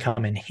product can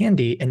come in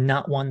handy, and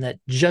not one that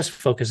just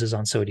focuses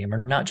on sodium,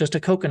 or not just a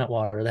coconut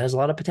water that has a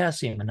lot of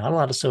potassium and not a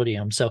lot of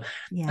sodium. So I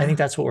think Yeah.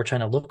 that's what we're trying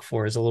to look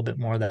for, is a little bit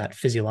more of that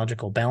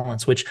physiological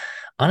balance, which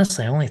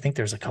honestly, I only think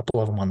there's a couple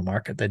of them on the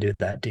market that do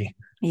that, D.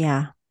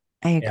 Yeah.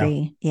 I Yeah.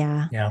 agree.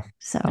 Yeah. Yeah.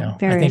 So Yeah. I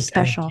very think, I think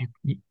special.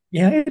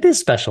 yeah, it is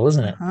special,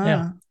 isn't it? Yeah.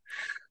 Uh-huh.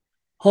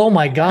 Oh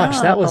my gosh,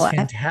 that Oh, was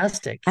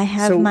fantastic. I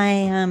have So,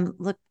 my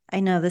look, I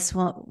know this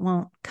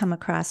won't come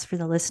across for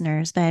the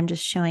listeners, but I'm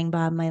just showing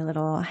Bob my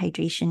little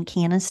hydration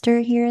canister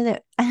here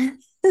that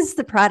this is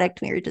the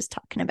product we were just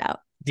talking about.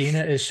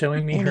 Dina is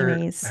showing me her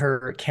Anyways,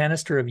 her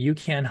canister of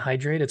UCAN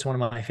Hydrate. It's one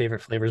of my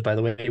favorite flavors, by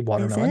the way, is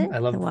watermelon. it I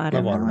the love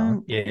watermelon.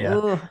 watermelon? Yeah, yeah.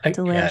 Oh, Yeah,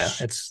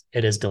 delish.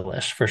 it is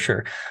delish for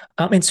sure.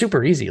 And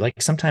super easy.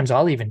 Like, sometimes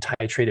I'll even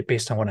titrate it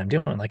based on what I'm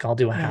doing. Like, I'll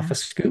do a half Yeah. a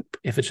scoop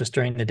if it's just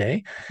during the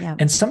day. Yeah.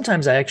 And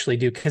sometimes I actually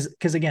do,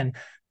 because again,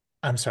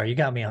 I'm sorry, you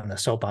got me on the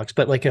soapbox,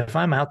 but like, if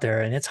I'm out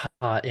there and it's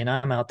hot and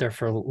I'm out there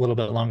for a little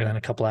bit longer than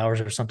a couple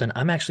hours or something,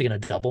 I'm actually going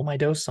to double my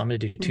dose. So I'm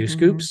going to do two Mm-hmm.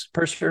 scoops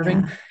per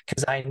serving, Yeah.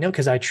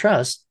 because I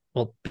trust,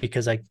 well,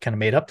 because I kind of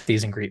made up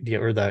these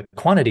ingredients or the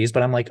quantities,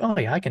 but I'm like, oh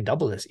yeah, I can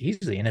double this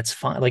easily and it's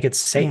fine. Like, it's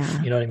safe.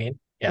 Yeah. You know what I mean?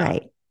 Yeah.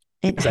 Right.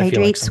 It Because I feel like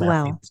hydrates some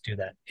well. athletes do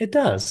that. It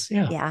does.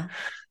 Yeah. Yeah.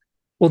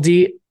 Well,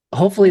 D,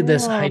 hopefully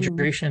this Um,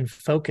 hydration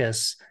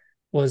focus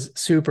was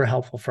super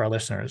helpful for our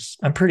listeners.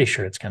 I'm pretty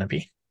sure it's going to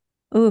be.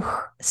 Ooh,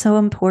 so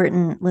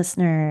important,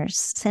 listeners.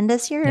 Send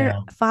us your Yeah.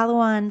 follow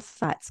on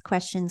thoughts,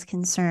 questions,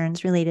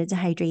 concerns related to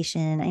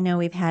hydration. I know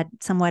we've had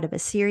somewhat of a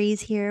series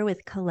here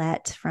with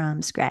Colette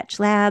from Scratch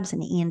Labs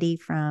and Andy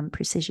from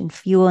Precision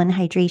Fuel and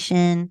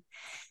Hydration.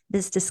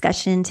 This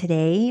discussion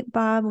today,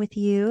 Bob, with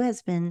you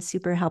has been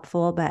super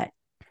helpful, but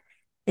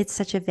it's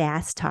such a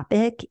vast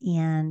topic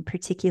and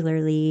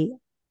particularly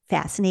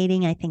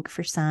fascinating, I think,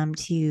 for some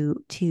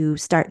to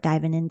start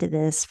diving into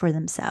this for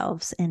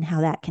themselves and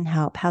how that can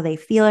help how they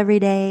feel every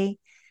day,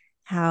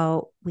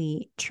 how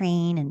we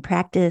train and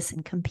practice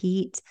and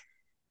compete,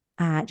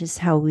 just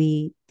how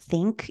we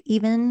think,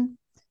 even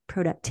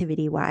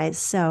productivity wise.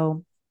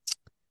 So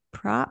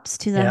props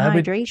to the Yeah, I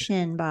would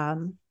hydration,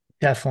 Bob.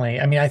 definitely.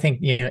 I mean, I think,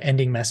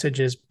 ending message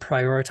is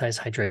prioritize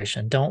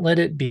hydration. Don't let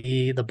it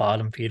be the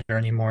bottom feeder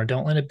anymore.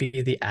 Don't let it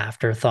be the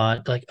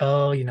afterthought, like,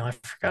 oh, I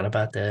forgot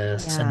about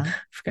this and Yeah.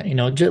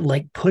 forgot, just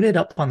like put it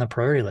up on the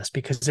priority list,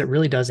 because it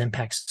really does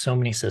impact so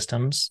many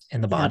systems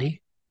in the Yep.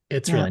 body.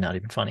 It's Yep. really not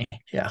even funny.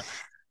 Yeah.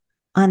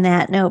 On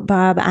that note,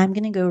 Bob, I'm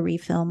going to go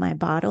refill my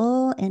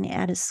bottle and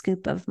add a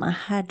scoop of my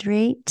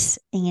hydrate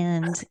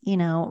and,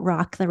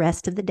 rock the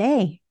rest of the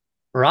day.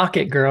 Rock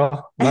it,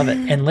 girl. Love it.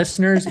 And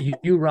listeners,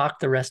 you rock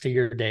the rest of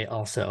your day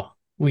also.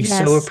 We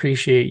so Yes.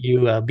 appreciate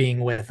you being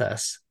with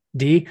us.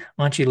 D,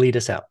 why don't you lead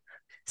us out?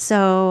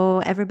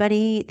 So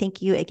everybody,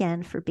 thank you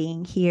again for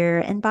being here.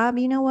 And Bob,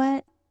 you know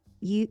what?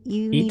 You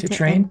Eat need to to end.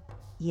 train.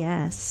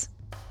 Yes.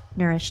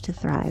 Nourish to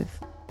thrive.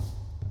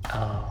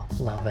 Oh,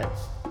 love it.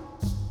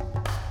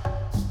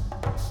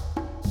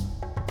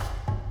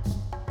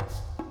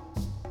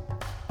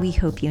 We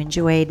hope you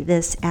enjoyed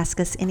this Ask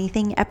Us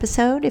Anything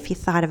episode. If you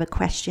thought of a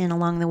question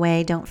along the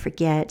way, don't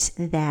forget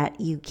that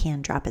you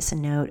can drop us a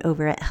note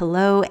over at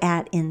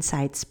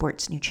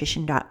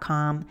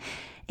hello@insidesportsnutrition.com.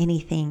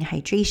 Anything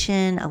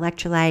hydration,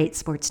 electrolyte,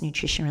 sports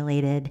nutrition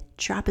related,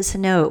 drop us a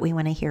note. We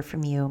want to hear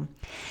from you.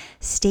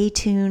 Stay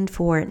tuned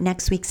for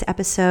next week's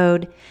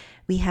episode.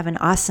 We have an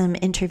awesome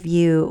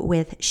interview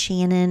with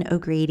Shannon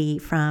O'Grady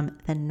from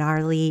the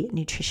Gnarly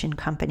Nutrition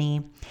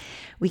Company.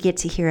 We get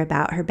to hear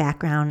about her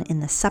background in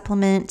the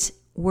supplement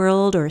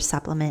world or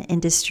supplement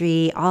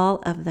industry, all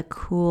of the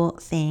cool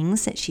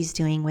things that she's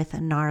doing with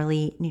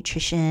Gnarly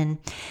Nutrition,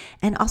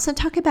 and also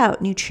talk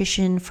about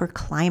nutrition for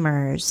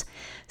climbers.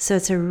 So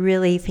it's a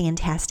really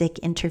fantastic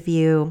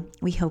interview.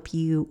 We hope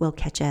you will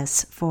catch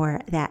us for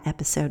that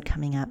episode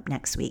coming up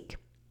next week.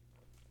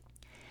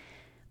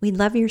 We'd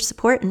love your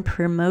support in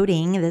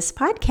promoting this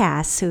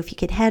podcast. So if you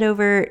could head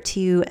over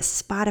to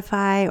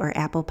Spotify or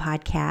Apple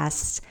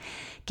Podcasts,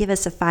 give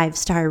us a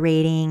 5-star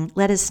rating.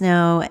 Let us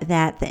know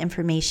that the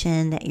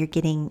information that you're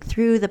getting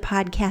through the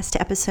podcast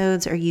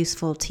episodes are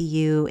useful to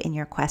you in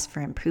your quest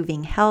for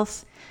improving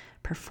health,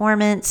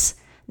 performance,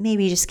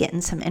 maybe just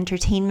getting some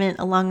entertainment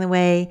along the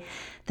way.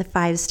 The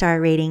 5-star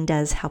rating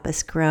does help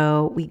us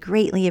grow. We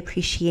greatly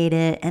appreciate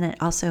it, and it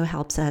also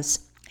helps us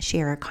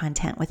share our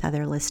content with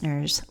other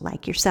listeners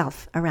like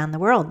yourself around the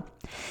world.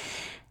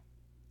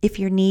 If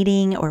you're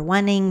needing or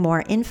wanting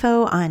more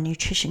info on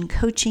nutrition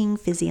coaching,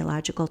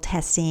 physiological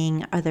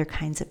testing, other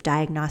kinds of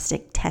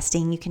diagnostic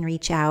testing, you can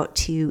reach out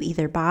to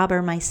either Bob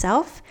or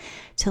myself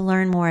to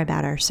learn more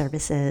about our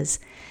services.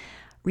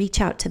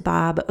 Reach out to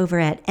Bob over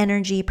at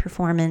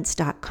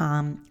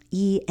energyperformance.com,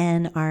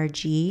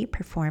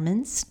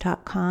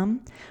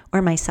 ENRGperformance.com,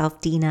 or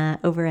myself, Dina,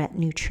 over at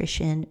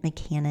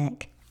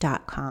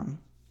nutritionmechanic.com.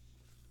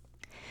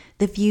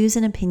 The views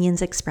and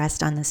opinions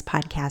expressed on this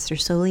podcast are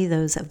solely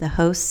those of the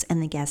hosts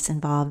and the guests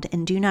involved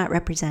and do not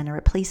represent a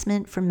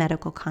replacement for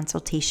medical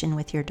consultation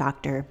with your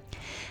doctor.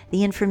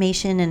 The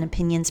information and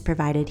opinions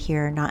provided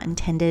here are not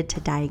intended to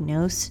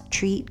diagnose,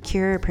 treat,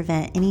 cure, or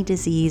prevent any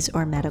disease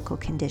or medical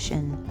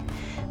condition.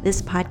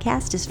 This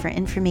podcast is for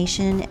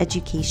information,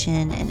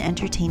 education, and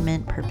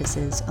entertainment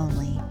purposes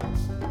only.